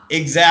show.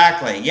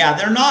 Exactly. Yeah,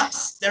 they're not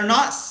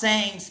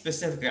saying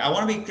specifically. I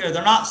want to be clear.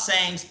 They're not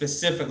saying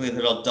specifically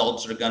that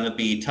adults are going to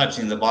be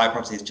touching the body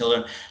parts of these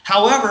children.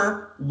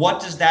 However, what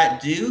does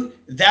that do?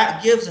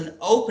 That gives an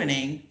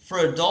opening for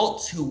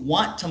adults who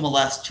want to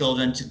molest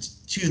children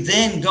to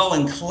then go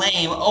and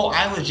claim, "Oh,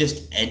 I was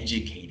just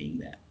educating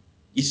them."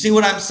 You see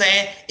what I'm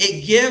saying?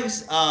 It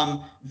gives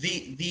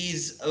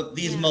these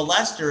Yeah.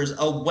 molesters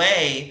a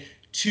way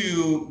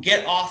to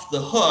get off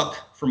the hook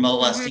for Mm-hmm.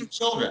 molesting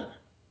children.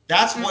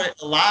 That's Mm. what it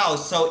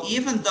allows. So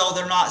even though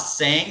they're not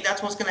saying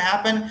that's what's going to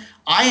happen,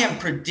 I am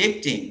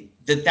predicting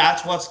that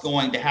that's what's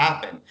going to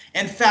happen.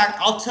 In fact,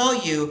 I'll tell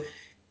you,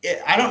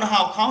 I don't know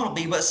how common it'll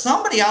be, but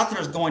somebody out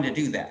there is going to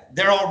do that.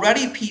 There are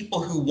already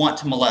people who want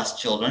to molest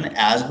children,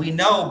 as we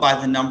know by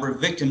the number of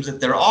victims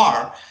that there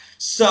are.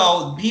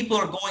 So people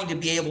are going to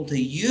be able to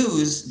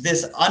use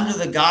this under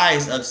the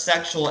guise of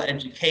sexual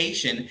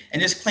education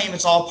and just claim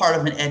it's all part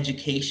of an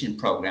education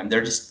program.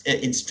 They're just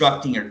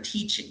instructing or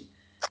teaching.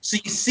 So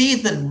you see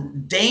the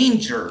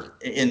danger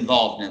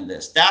involved in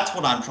this. That's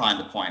what I'm trying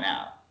to point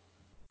out.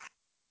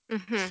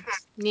 Mm-hmm.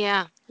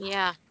 Yeah.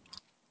 Yeah.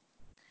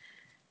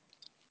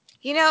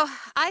 You know,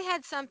 I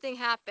had something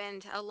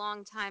happened a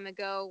long time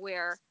ago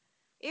where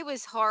it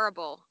was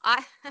horrible.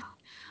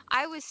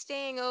 I was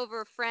staying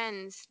over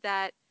friends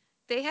that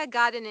they had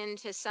gotten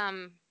into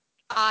some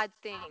odd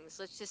things.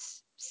 Let's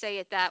just say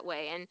it that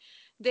way. And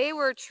they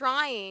were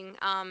trying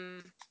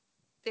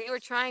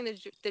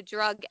the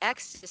drug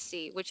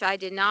ecstasy, which I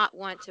did not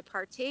want to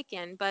partake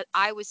in, but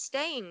I was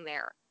staying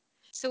there.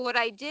 So what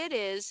I did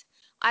is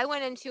I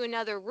went into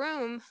another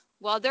room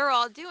while they're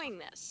all doing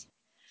this.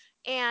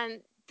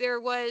 And there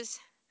was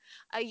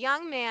a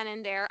young man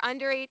in there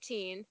under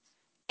 18,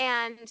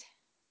 and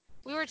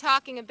we were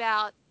talking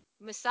about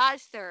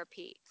massage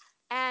therapy.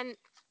 And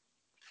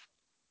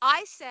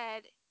I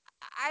said,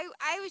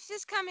 I was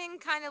just coming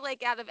kind of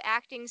like out of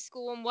acting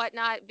school and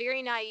whatnot,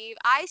 very naive.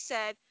 I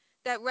said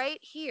that right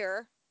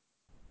here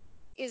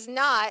is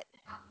not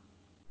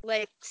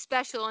like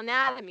special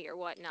anatomy or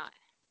whatnot.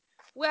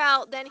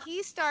 Well, then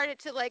he started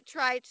to like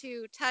try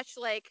to touch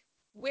like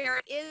where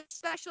it is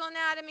special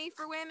anatomy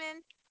for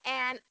women.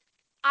 And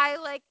I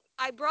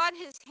brought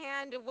his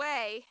hand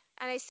away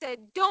and I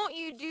said, "Don't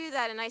you do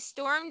that." And I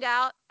stormed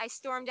out. I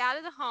stormed out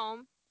of the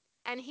home,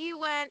 and he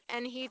went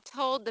and he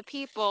told the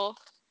people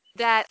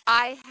that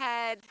I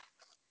had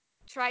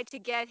tried to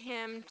get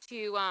him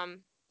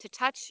to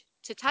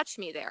touch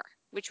me there,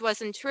 which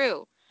wasn't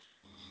true.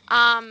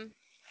 Um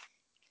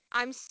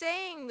I'm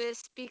saying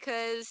this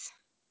because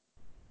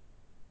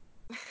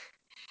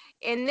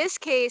in this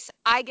case,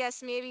 I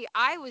guess maybe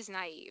I was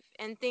naive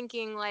and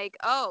thinking like,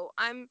 "Oh,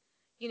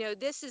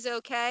 this is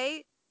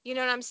okay." You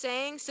know what I'm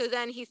saying? So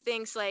then he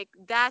thinks like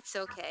that's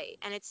okay,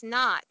 and it's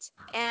not.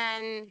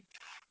 And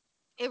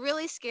it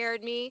really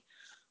scared me.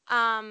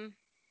 Um,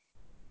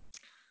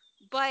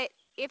 but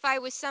if I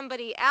was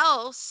somebody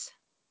else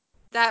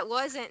that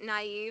wasn't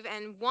naive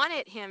and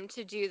wanted him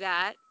to do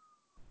that,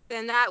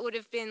 then that would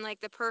have been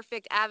like the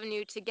perfect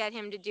avenue to get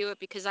him to do it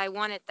because I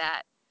wanted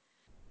that.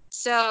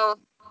 So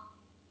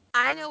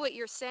I know what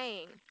you're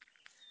saying.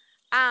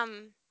 I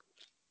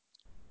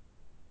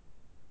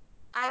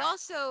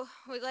also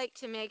would like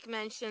to make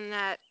mention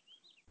that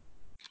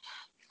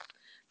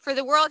for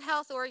the World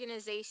Health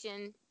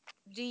Organization,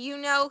 do you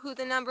know who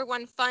the number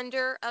one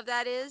funder of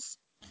that is?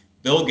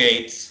 Bill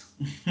Gates.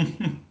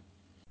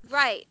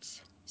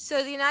 Right.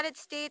 So the United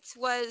States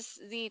was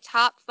the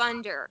top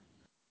funder,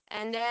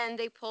 and then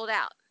they pulled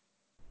out.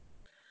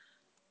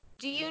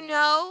 Do you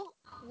know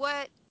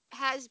what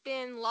has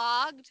been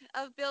logged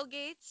of Bill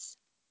Gates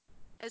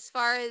as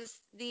far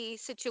as the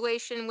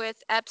situation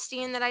with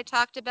Epstein that I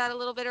talked about a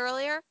little bit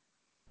earlier?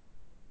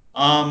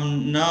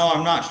 No,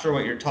 I'm not sure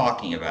what you're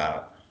talking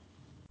about.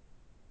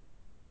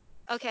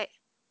 Okay.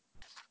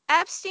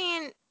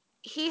 Epstein,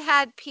 he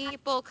had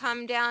people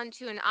come down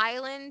to an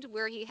island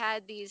where he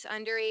had these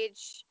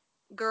underage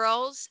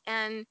girls,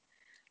 and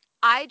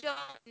I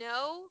don't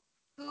know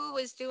who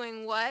was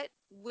doing what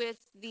with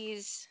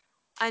these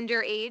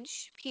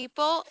underage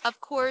people. Of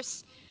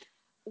course,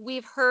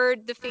 we've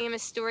heard the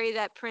famous story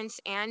that Prince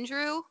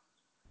Andrew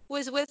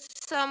was with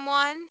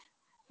someone,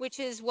 which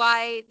is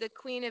why the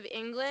Queen of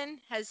England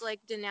has like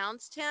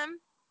denounced him.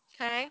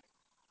 Okay.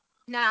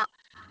 Now,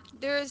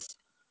 there's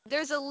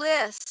a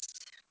list.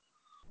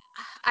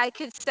 I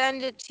could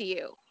send it to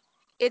you.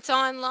 It's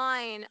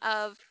online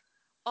of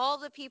all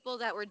the people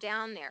that were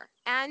down there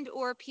and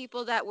or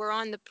people that were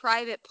on the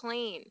private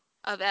plane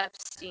of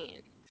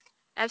Epstein.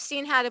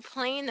 Epstein had a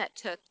plane that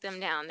took them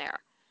down there.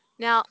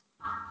 Now,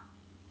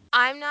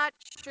 I'm not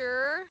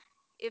sure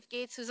if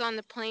Gates was on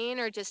the plane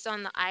or just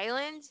on the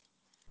island,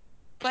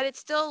 but it's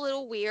still a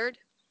little weird.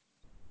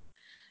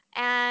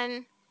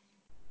 And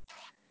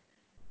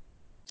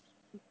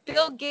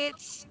Bill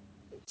Gates'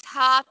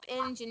 top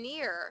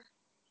engineer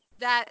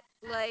that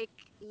like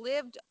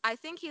lived, I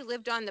think he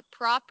lived on the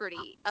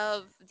property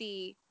of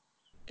the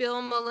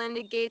Bill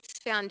Melinda Gates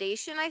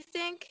Foundation, I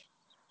think.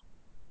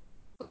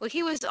 Well,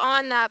 he was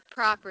on that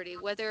property,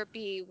 whether it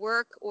be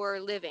work or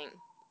living.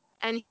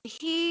 And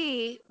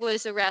he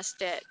was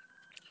arrested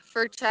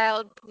for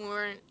child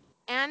porn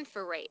and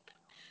for rape.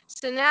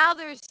 So now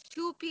there's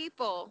two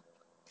people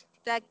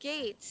that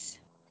Gates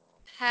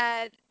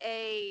had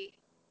a,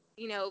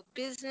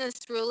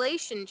 business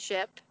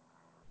relationship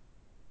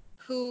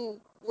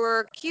who were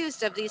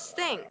accused of these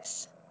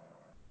things.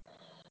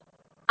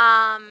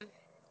 Um,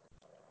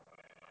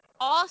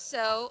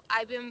 Also,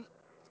 I've been,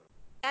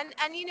 and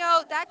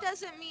that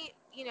doesn't mean,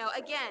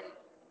 again,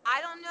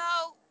 I don't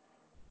know,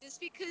 just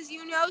because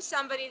you know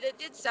somebody that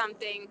did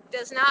something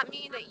does not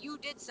mean that you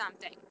did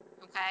something,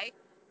 okay?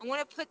 I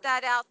want to put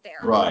that out there.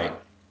 Right.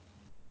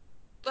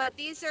 But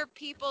these are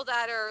people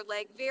that are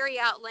like very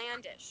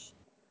outlandish,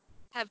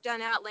 have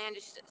done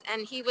outlandish,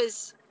 and he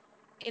was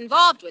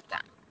involved with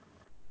them.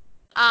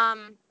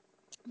 Um,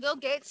 Bill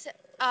Gates,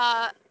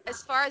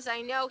 as far as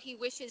I know, he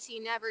wishes he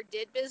never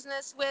did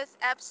business with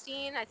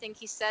Epstein. I think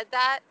he said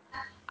that.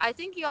 I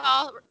think he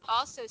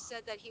also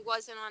said that he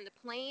wasn't on the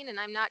plane, and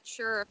I'm not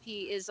sure if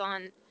he is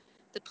on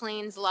the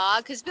plane's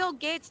log, because Bill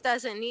Gates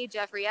doesn't need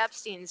Jeffrey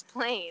Epstein's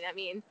plane. I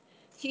mean,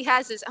 he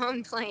has his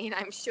own plane,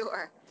 I'm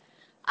sure.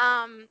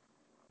 Um,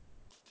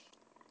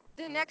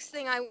 the next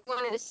thing I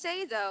wanted to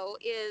say, though,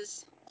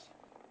 is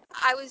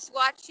I was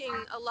watching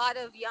a lot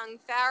of young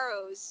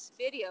Pharaoh's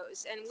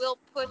videos, and we'll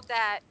put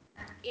that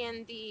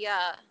in the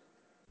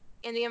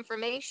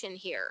information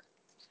here.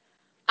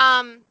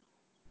 Um,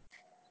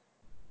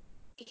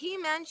 he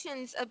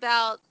mentions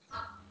about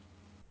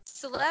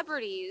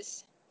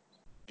celebrities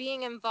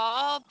being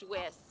involved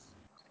with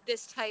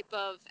this type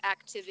of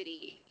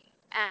activity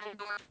and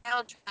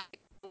child trafficking.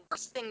 The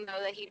worst thing,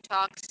 though, that he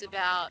talks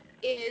about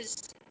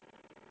is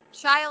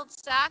child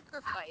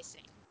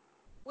sacrificing,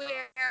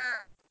 where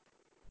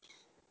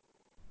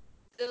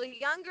the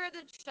younger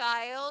the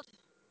child,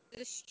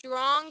 the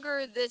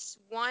stronger this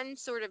one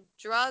sort of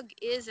drug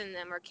is in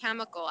them, or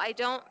chemical. I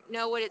don't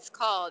know what it's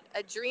called,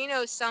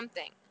 adreno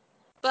something.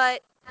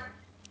 But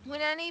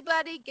when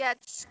anybody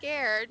gets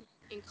scared,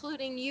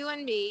 including you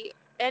and me,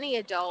 any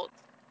adult,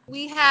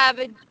 we have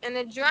an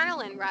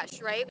adrenaline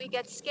rush, right? We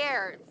get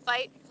scared,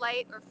 fight,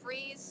 flight, or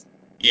freeze.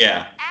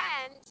 Yeah.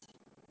 And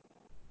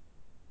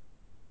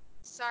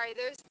sorry,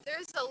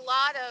 there's a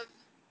lot of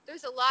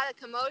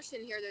commotion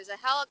here. There's a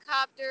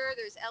helicopter,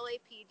 there's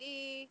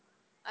LAPD.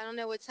 I don't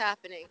know what's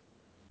happening.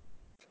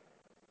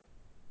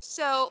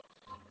 So,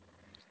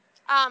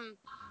 um,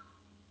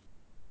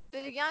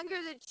 the younger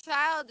the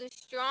child, the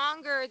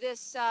stronger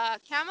this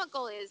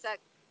chemical is that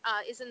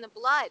is in the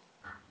blood.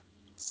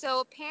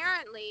 So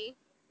apparently,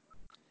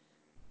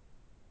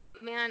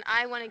 man,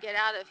 I want to get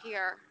out of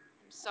here.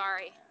 I'm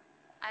sorry.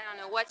 I don't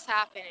know what's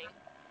happening.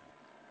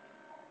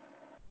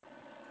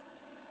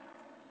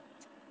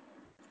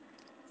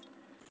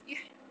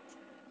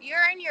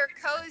 You're in your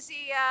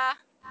cozy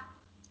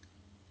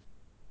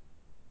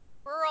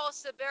rural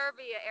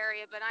suburbia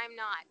area, but I'm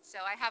not. So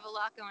I have a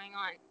lot going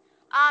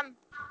on.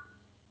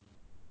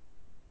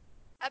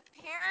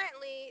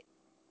 Apparently,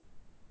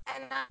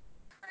 and I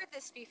heard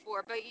this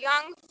before, but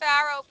young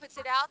Pharaoh puts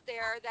it out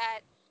there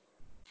that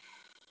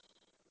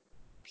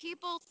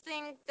people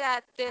think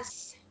that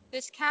this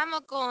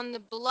chemical in the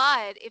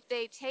blood, if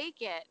they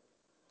take it,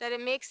 that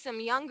it makes them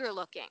younger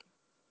looking.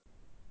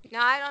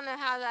 Now I don't know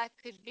how that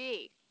could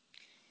be,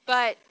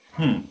 but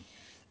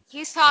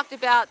he's talked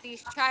about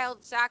these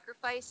child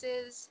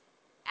sacrifices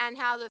and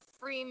how the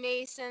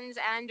Freemasons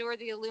and or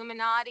the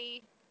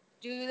Illuminati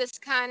do this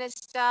kind of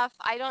stuff.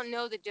 I don't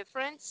know the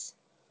difference,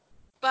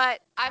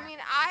 but I mean,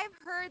 I've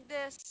heard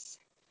this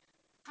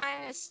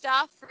kind of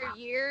stuff for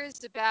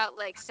years about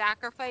like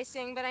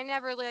sacrificing, but I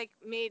never like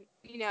made,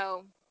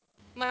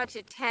 much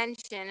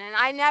attention, and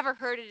I never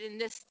heard it in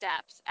this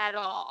depth at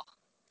all.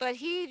 But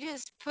he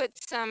just put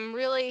some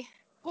really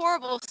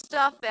horrible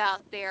stuff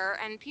out there,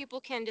 and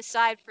people can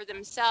decide for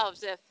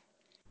themselves if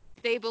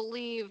they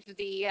believe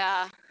the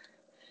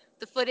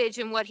footage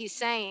and what he's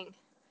saying.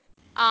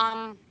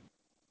 Um,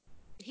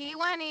 he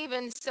went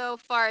even so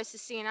far as to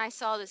see, and I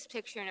saw this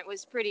picture, and it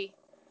was pretty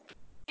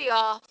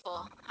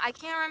awful. I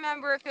can't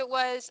remember if it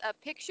was a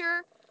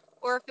picture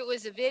or if it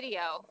was a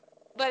video,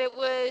 but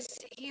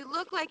he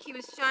looked like he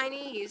was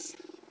Chinese,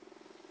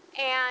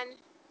 and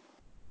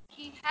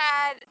he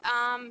had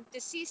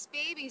deceased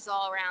babies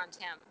all around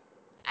him,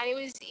 and he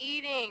was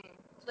eating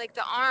like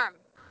the arm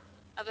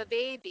of a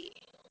baby.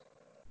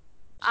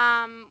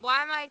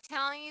 Why am I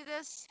telling you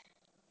this?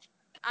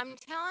 I'm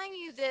telling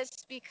you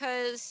this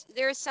because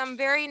there's some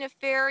very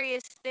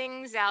nefarious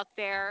things out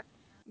there,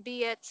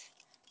 be it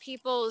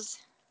people's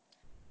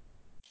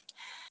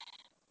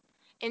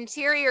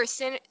interior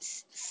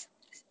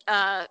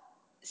uh,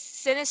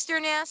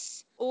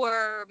 sinisterness,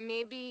 or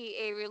maybe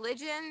a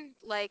religion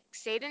like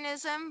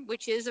Satanism,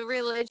 which is a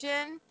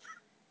religion,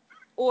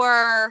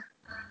 or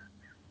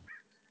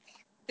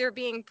they're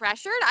being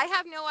pressured. I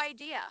have no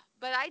idea,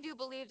 but I do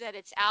believe that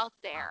it's out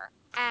there.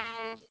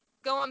 And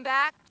going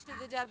back to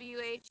the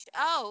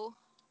WHO,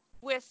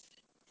 with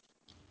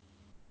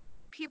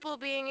people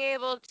being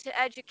able to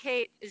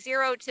educate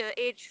 0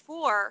 to age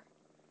 4,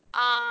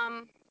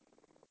 um,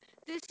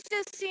 this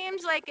just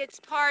seems like it's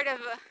part of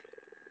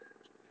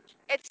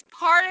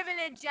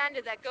an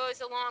agenda that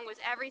goes along with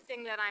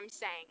everything that I'm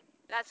saying.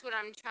 That's what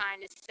I'm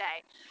trying to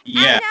say. And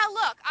Yeah. now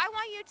look, I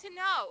want you to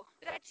know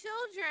that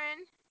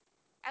children,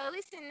 at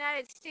least in the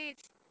United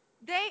States,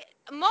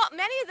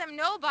 many of them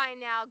know by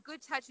now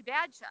good touch,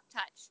 bad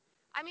touch.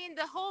 I mean,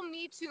 the whole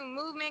Me Too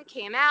movement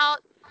came out,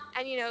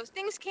 and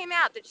things came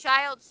out, the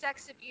child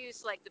sex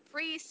abuse, like the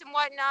priests and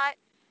whatnot.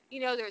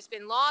 There's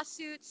been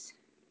lawsuits,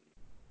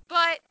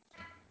 but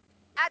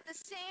at the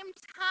same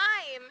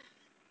time,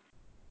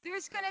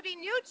 there's going to be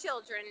new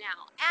children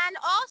now. And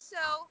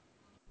also,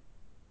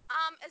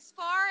 as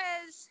far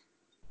as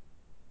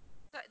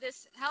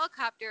this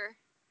helicopter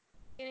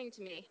getting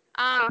to me,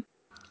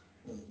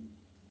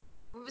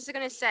 what was I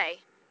going to say?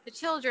 The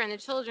children, the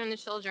children, the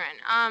children.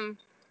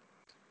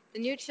 The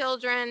new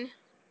children,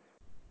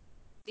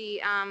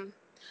 the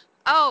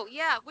oh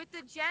yeah, with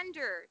the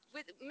gender,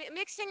 with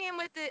mixing in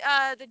with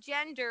the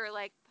gender,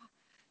 like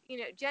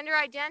gender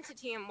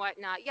identity and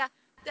whatnot. Yeah,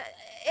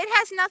 it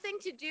has nothing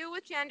to do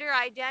with gender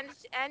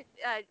identity and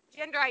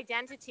gender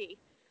identity.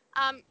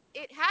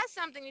 It has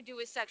something to do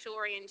with sexual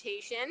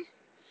orientation.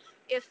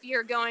 If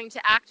you're going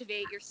to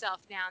activate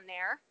yourself down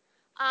there,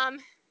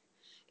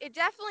 it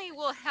definitely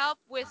will help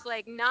with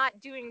like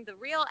not doing the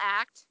real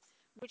act,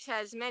 which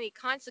has many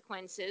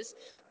consequences.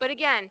 But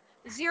again,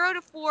 0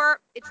 to 4,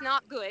 it's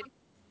not good.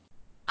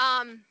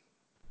 Um,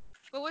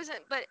 but wasn't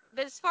but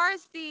as far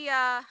as the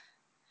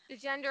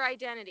gender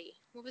identity,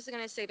 what was I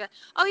going to say about?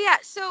 Oh yeah,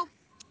 so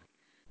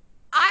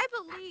I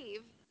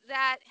believe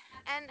that,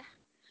 and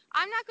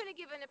I'm not going to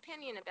give an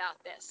opinion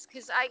about this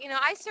because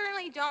I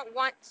certainly don't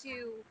want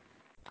to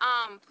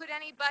put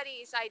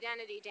anybody's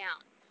identity down.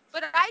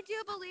 But I do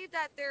believe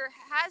that there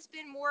has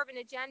been more of an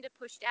agenda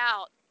pushed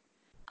out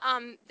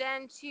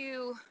than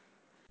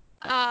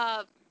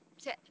uh,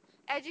 to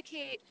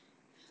educate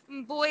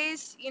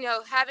boys,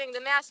 having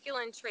the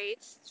masculine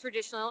traits,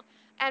 traditional,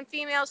 and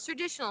females,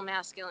 traditional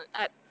masculine,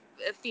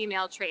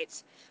 female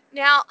traits.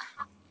 Now,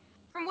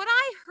 from what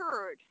I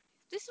heard,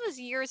 this was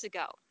years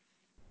ago.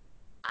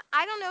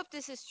 I don't know if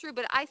this is true,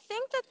 but I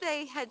think that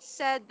they had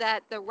said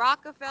that the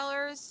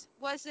Rockefellers,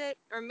 was it,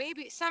 or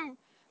maybe some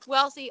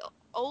wealthy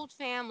old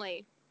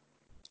family,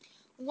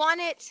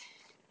 wanted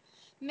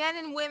men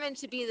and women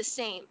to be the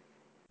same.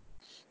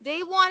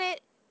 They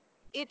wanted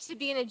it to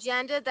be an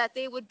agenda that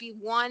they would be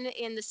one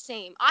in the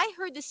same. I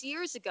heard this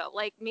years ago,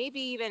 like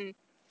maybe even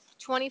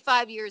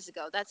 25 years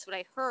ago. That's what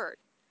I heard.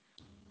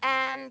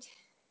 And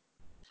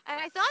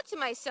I thought to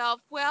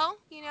myself, well,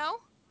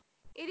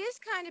 it is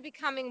kind of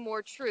becoming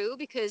more true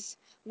because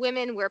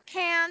women wear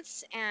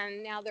pants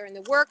and now they're in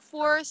the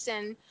workforce,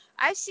 and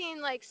I've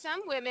seen like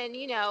some women,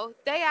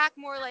 they act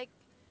more like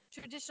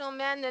traditional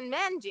men than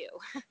men do.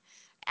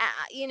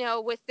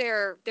 With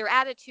their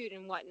attitude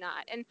and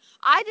whatnot. And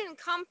I didn't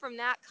come from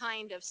that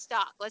kind of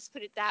stock. Let's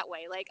put it that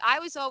way. Like I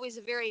was always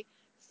a very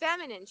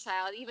feminine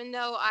child, even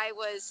though I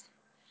was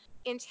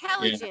Yeah.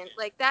 intelligent.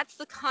 Like that's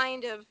the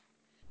kind of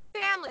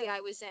family I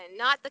was in,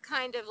 not the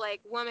kind of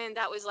like woman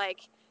that was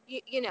like,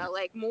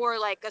 like more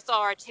like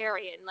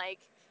authoritarian, like.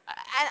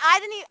 And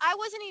I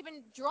wasn't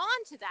even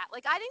drawn to that.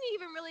 Like, I didn't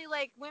even really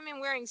like women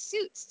wearing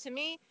suits. To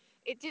me,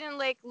 it didn't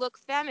like look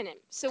feminine.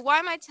 So why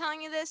am I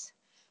telling you this?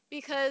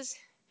 Because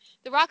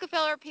the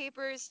Rockefeller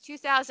Papers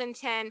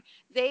 2010,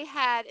 they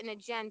had an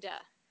agenda.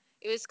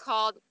 It was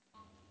called,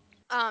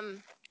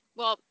 um,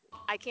 well,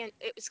 I can't,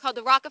 it was called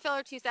the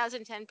Rockefeller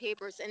 2010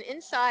 Papers. And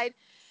inside,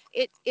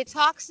 it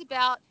talks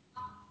about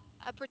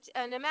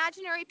an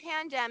imaginary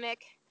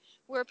pandemic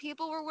where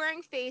people were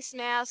wearing face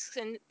masks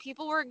and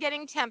people were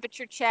getting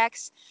temperature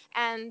checks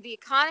and the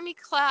economy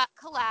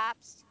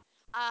collapsed,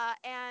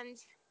 and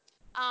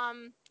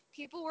um,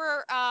 people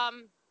were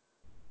um,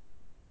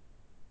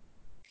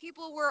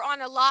 people were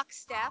on a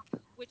lockstep,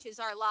 which is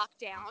our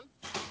lockdown,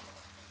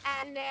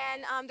 and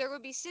then there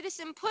would be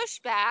citizen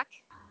pushback,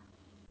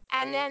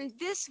 and then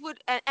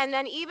and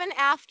then even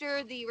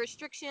after the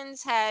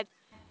restrictions had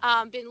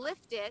been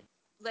lifted,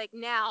 like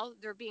now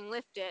they're being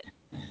lifted,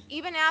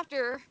 even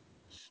after,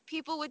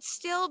 people would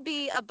still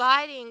be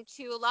abiding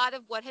to a lot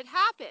of what had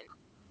happened.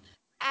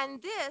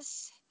 And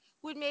this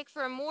would make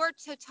for a more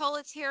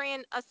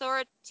totalitarian,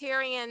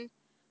 authoritarian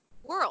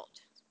world,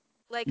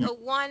 like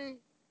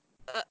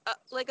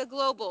like a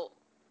global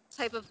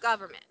type of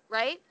government,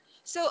 right?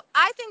 So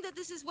I think that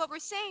this is what we're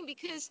saying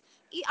because,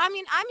 I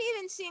mean, I'm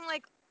even seeing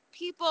like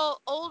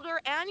people, older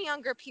and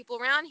younger people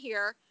around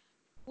here,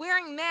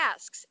 wearing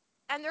masks,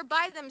 and they're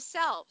by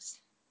themselves.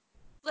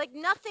 Like,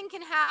 nothing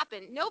can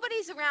happen.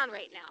 Nobody's around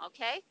right now,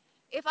 okay?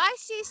 If I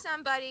see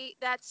somebody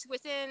that's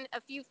within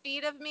a few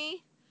feet of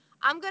me,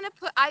 I'm going to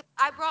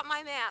I brought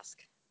my mask.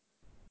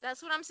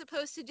 That's what I'm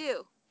supposed to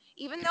do.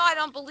 Even though I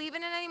don't believe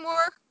in it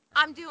anymore,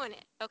 I'm doing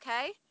it,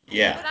 okay?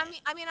 Yeah. But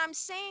I'm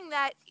saying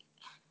that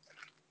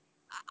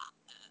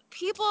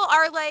people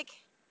are like,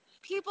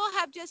 people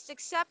have just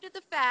accepted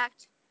the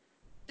fact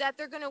that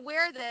they're going to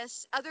wear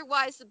this,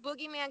 otherwise the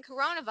boogeyman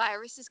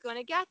coronavirus is going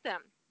to get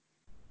them.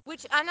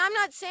 Which, and I'm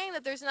not saying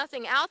that there's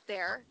nothing out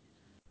there,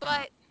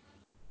 but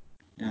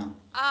Yeah.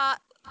 uh,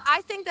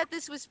 I think that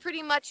this was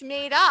pretty much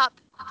made up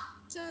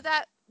so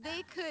that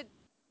they could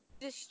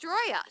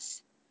destroy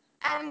us.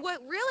 And what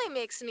really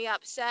makes me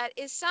upset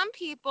is some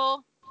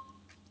people,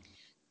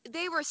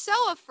 they were so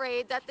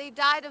afraid that they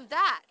died of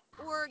that,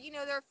 or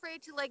they're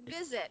afraid to like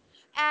visit,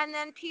 and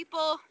then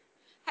people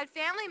had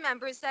family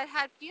members that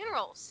had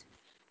funerals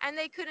and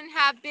they couldn't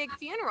have big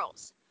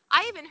funerals.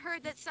 I even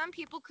heard that some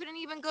people couldn't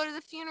even go to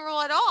the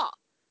funeral at all.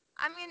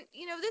 I mean,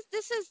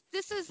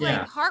 this is like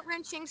Yeah.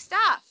 heart-wrenching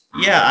stuff.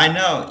 Yeah, I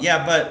know.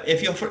 Yeah, but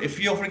if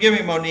you'll forgive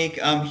me, Monique,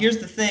 here's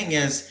the thing: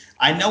 is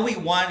I know we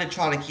wanted to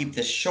try to keep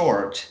this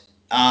short,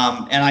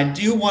 and I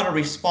do want to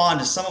respond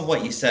to some of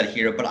what you said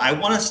here, but I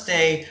want to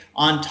stay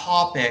on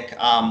topic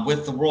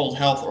with the World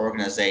Health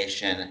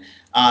Organization.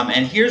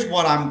 And here's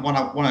what I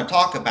want to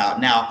talk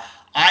about now.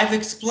 I've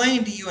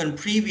explained to you in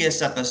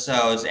previous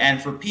episodes,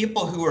 and for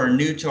people who are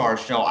new to our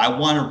show, I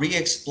want to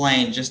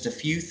re-explain just a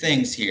few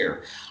things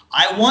here.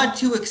 I want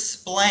to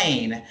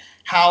explain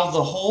how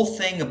the whole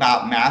thing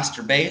about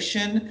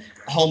masturbation,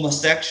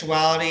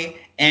 homosexuality,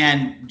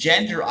 and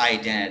gender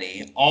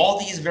identity, all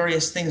these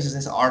various things as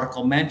this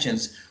article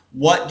mentions,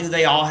 what do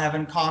they all have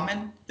in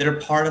common? They're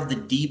part of the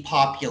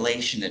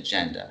depopulation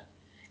agenda.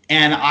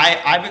 And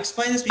I've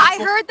explained this I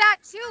before. heard that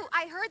too.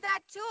 I heard that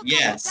too a couple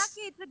Yes.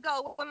 decades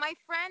ago when my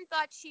friend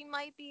thought she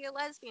might be a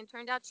lesbian.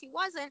 Turned out she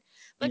wasn't.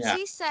 But Yeah.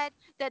 she said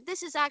that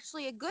this is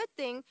actually a good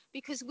thing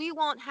because we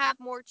won't have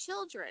more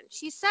children.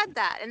 She said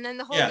that. And then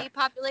the whole Yeah.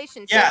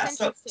 depopulation. So it's Yeah,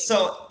 interesting.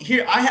 so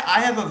here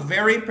I have a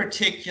very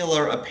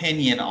particular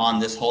opinion on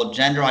this whole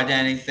gender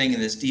identity thing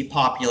and this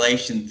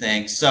depopulation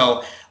thing.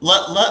 So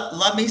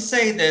let me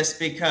say this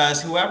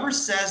because whoever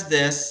says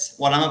this,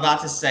 what I'm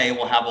about to say,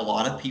 will have a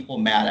lot of people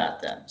mad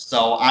at them.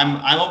 So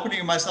I'm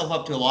opening myself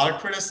up to a lot of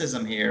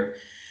criticism here.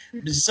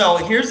 So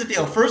here's the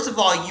deal. First of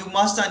all, you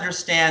must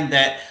understand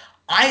that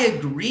I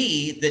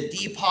agree that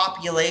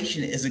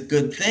depopulation is a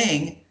good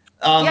thing.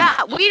 Um,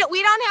 Yeah, we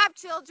don't have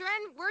children.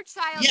 We're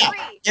child yeah,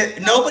 free.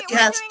 So nobody we're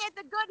has. doing it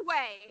the good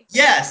way.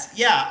 Yes,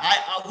 yeah,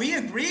 we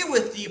agree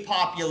with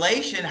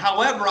depopulation.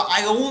 However,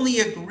 I only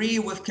agree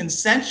with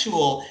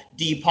consensual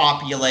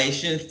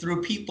depopulation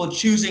through people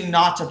choosing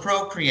not to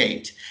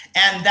procreate,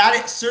 and that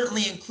it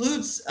certainly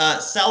includes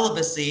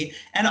celibacy.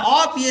 And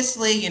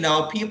obviously,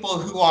 people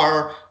who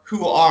are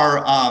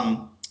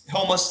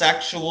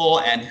homosexual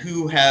and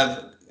who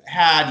have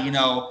had,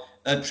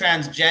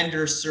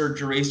 transgender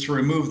surgeries to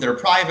remove their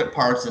private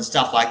parts and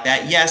stuff like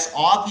that. Yes,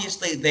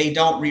 obviously they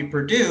don't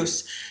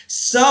reproduce,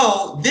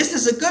 so this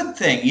is a good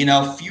thing,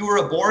 fewer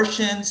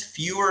abortions,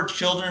 fewer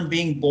children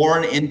being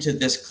born into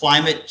this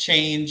climate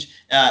change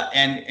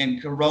and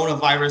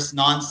coronavirus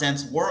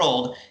nonsense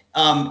world.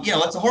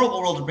 it's a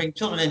horrible world to bring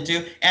children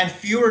into, and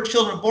fewer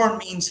children born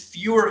means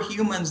fewer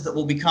humans that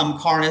will become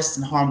carnists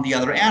and harm the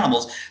other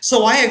animals.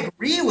 So I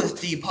agree with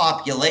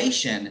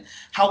depopulation.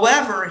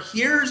 However,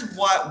 here's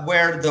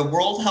where the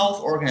World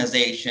Health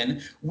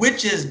Organization,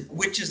 which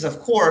is of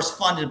course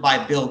funded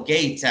by Bill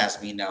Gates, as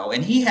we know,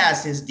 and he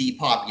has his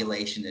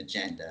depopulation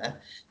agenda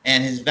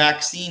and his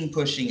vaccine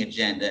pushing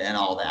agenda and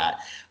all that.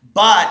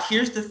 But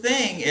here's the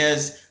thing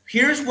is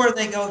here's where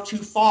they go too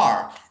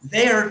far.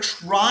 They are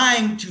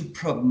trying to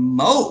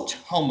promote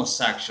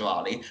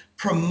homosexuality,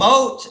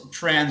 promote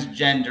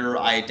transgender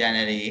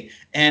identity,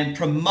 and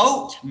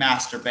promote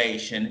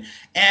masturbation.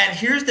 And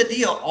here's the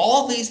deal,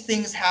 all these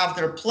things have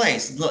their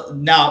place.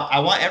 Now, I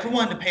want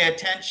everyone to pay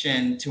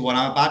attention to what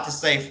I'm about to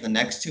say for the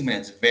next 2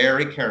 minutes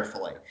very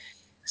carefully.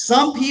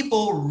 Some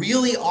people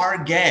really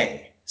are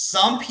gay.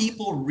 Some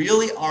people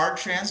really are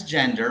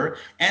transgender,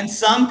 and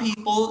some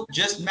people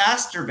just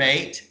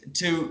masturbate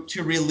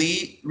to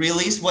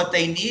release what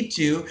they need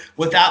to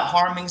without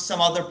harming some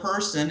other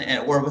person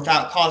or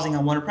without causing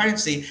unwanted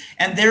pregnancy.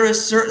 And there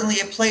is certainly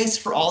a place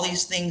for all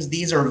these things.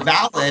 These are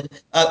valid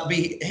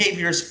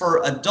behaviors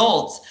for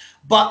adults,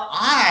 but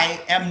I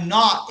am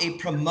not a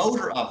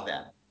promoter of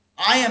them.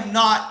 I am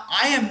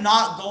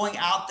not going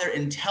out there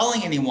and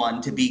telling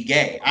anyone to be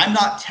gay. I'm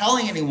not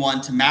telling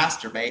anyone to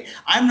masturbate.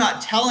 I'm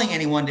not telling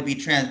anyone to be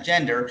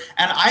transgender,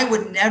 and I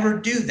would never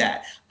do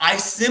that. I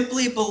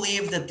simply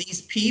believe that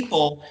these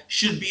people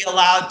should be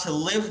allowed to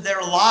live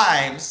their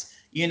lives,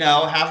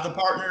 have the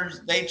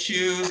partners they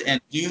choose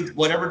and do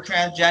whatever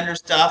transgender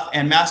stuff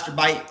and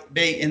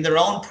masturbate in their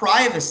own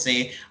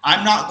privacy.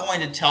 I'm not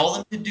going to tell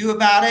them to do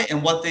about it,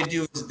 and what they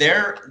do is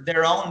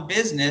their own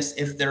business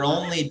if they're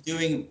only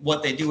doing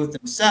what they do with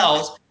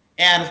themselves.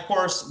 And of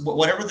course,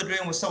 whatever they're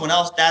doing with someone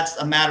else, that's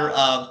a matter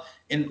of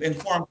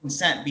informed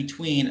consent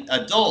between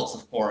adults,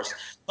 of course.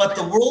 But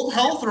the World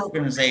Health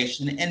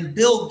Organization and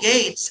Bill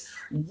Gates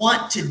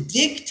want to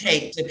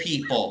dictate to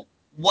people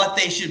what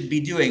they should be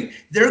doing.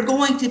 They're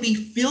going to be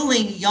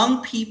filling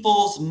young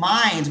people's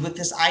minds with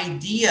this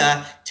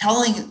idea,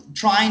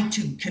 trying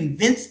to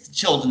convince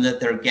children that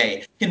they're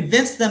gay,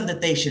 convince them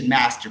that they should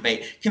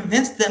masturbate,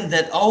 convince them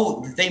that,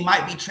 oh, they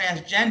might be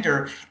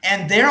transgender.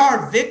 And there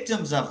are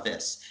victims of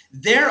this.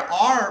 There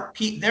are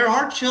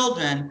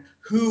children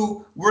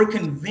who were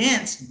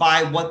convinced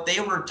by what they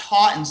were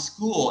taught in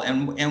school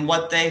and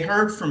what they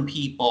heard from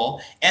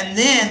people, and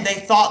then they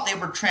thought they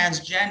were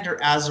transgender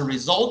as a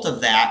result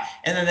of that,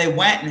 and then they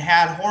went and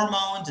had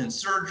hormones and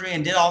surgery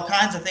and did all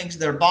kinds of things to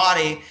their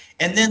body,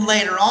 and then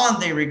later on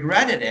they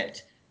regretted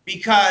it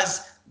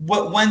because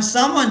when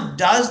someone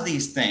does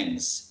these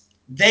things,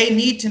 they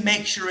need to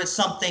make sure it's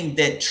something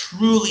that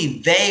truly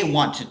they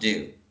want to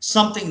do,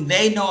 something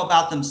they know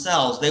about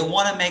themselves. They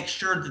want to make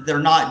sure that they're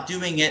not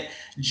doing it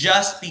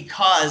just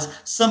because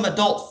some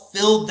adult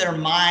filled their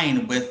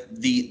mind with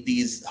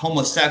these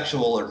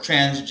homosexual or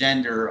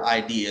transgender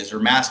ideas or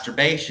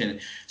masturbation.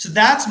 So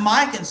that's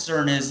my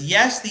concern is,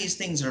 yes, these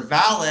things are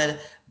valid,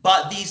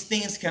 but these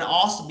things can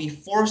also be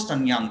forced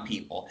on young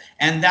people.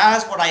 And that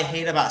is what I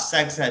hate about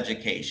sex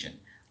education.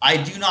 I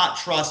do not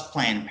trust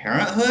Planned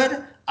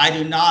Parenthood. I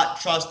do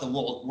not trust the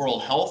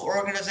World Health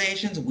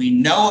Organizations. We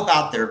know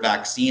about their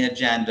vaccine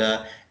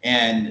agenda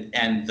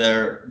and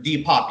their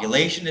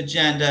depopulation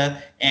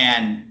agenda,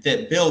 and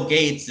that Bill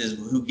Gates is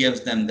who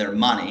gives them their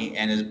money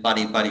and is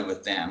buddy buddy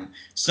with them.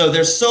 So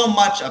there's so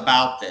much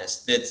about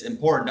this that's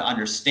important to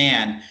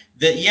understand,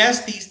 that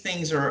yes, these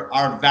things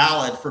are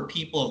valid for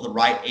people of the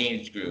right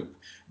age group,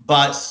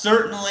 but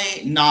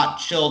certainly not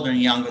children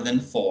younger than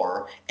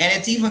 4. And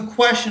it's even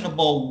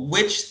questionable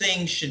which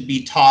things should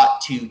be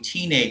taught to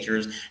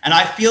teenagers. And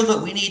I feel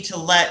that we need to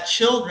let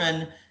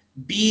children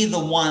be the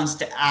ones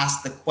to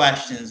ask the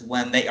questions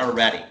when they are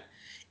ready.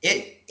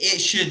 It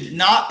should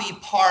not be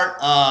part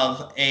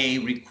of a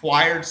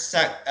required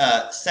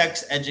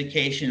sex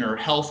education or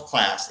health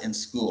class in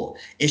school.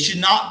 It should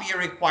not be a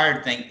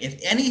required thing. If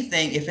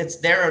anything, if it's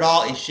there at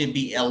all, it should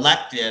be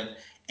elective,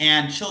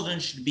 and children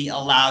should be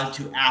allowed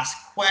to ask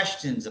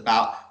questions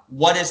about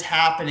what is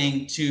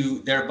happening to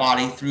their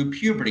body through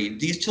puberty.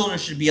 These children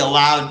should be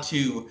allowed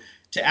to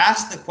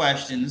ask the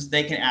questions.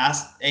 They can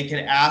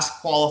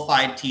ask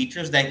qualified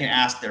teachers, they can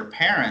ask their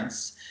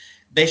parents.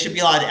 They should be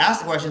allowed to ask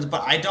the questions,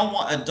 but I don't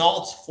want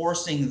adults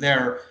forcing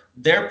their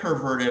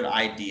perverted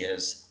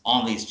ideas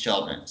on these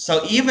children.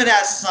 So even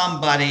as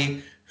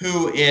somebody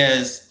who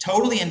is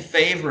totally in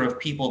favor of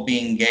people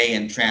being gay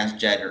and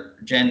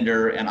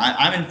transgender, and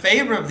I'm in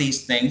favor of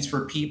these things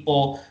for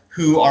people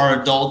who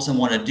are adults and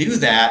want to do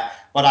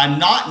that, but I'm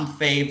not in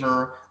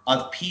favor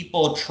of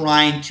people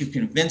trying to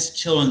convince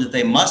children that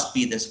they must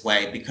be this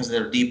way because of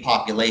their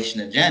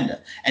depopulation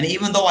agenda. And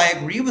even though I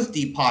agree with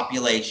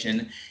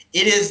depopulation,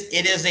 it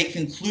is a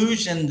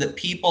conclusion that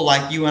people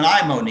like you and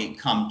I, Monique,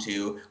 come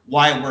to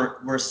why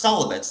we're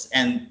celibates.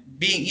 And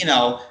being,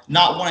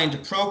 not wanting to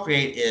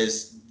procreate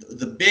is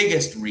the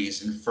biggest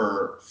reason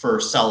for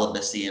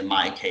celibacy in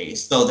my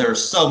case, though there are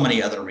so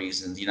many other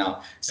reasons,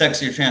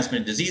 sexually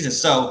transmitted diseases.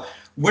 So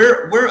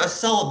We're a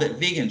celibate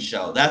vegan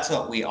show. That's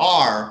what we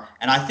are.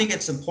 And I think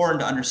it's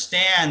important to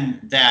understand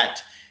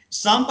that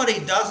somebody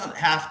doesn't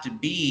have to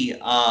be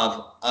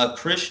of a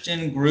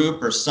Christian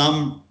group or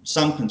some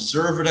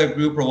conservative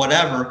group or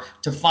whatever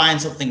to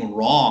find something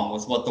wrong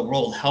with what the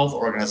World Health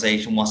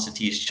Organization wants to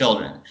teach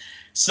children.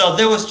 So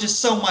there was just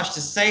so much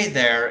to say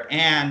there,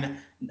 and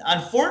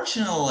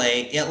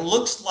unfortunately, it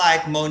looks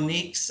like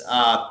Monique's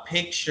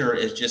picture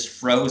is just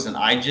frozen.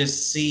 I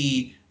just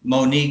see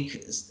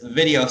Monique's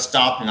video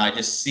stopped, and I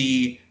just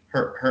see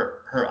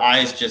her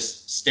eyes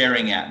just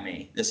staring at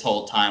me this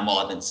whole time while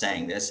I've been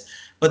saying this.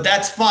 But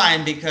that's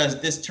fine because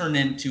this turned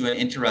into an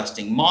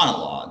interesting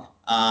monologue.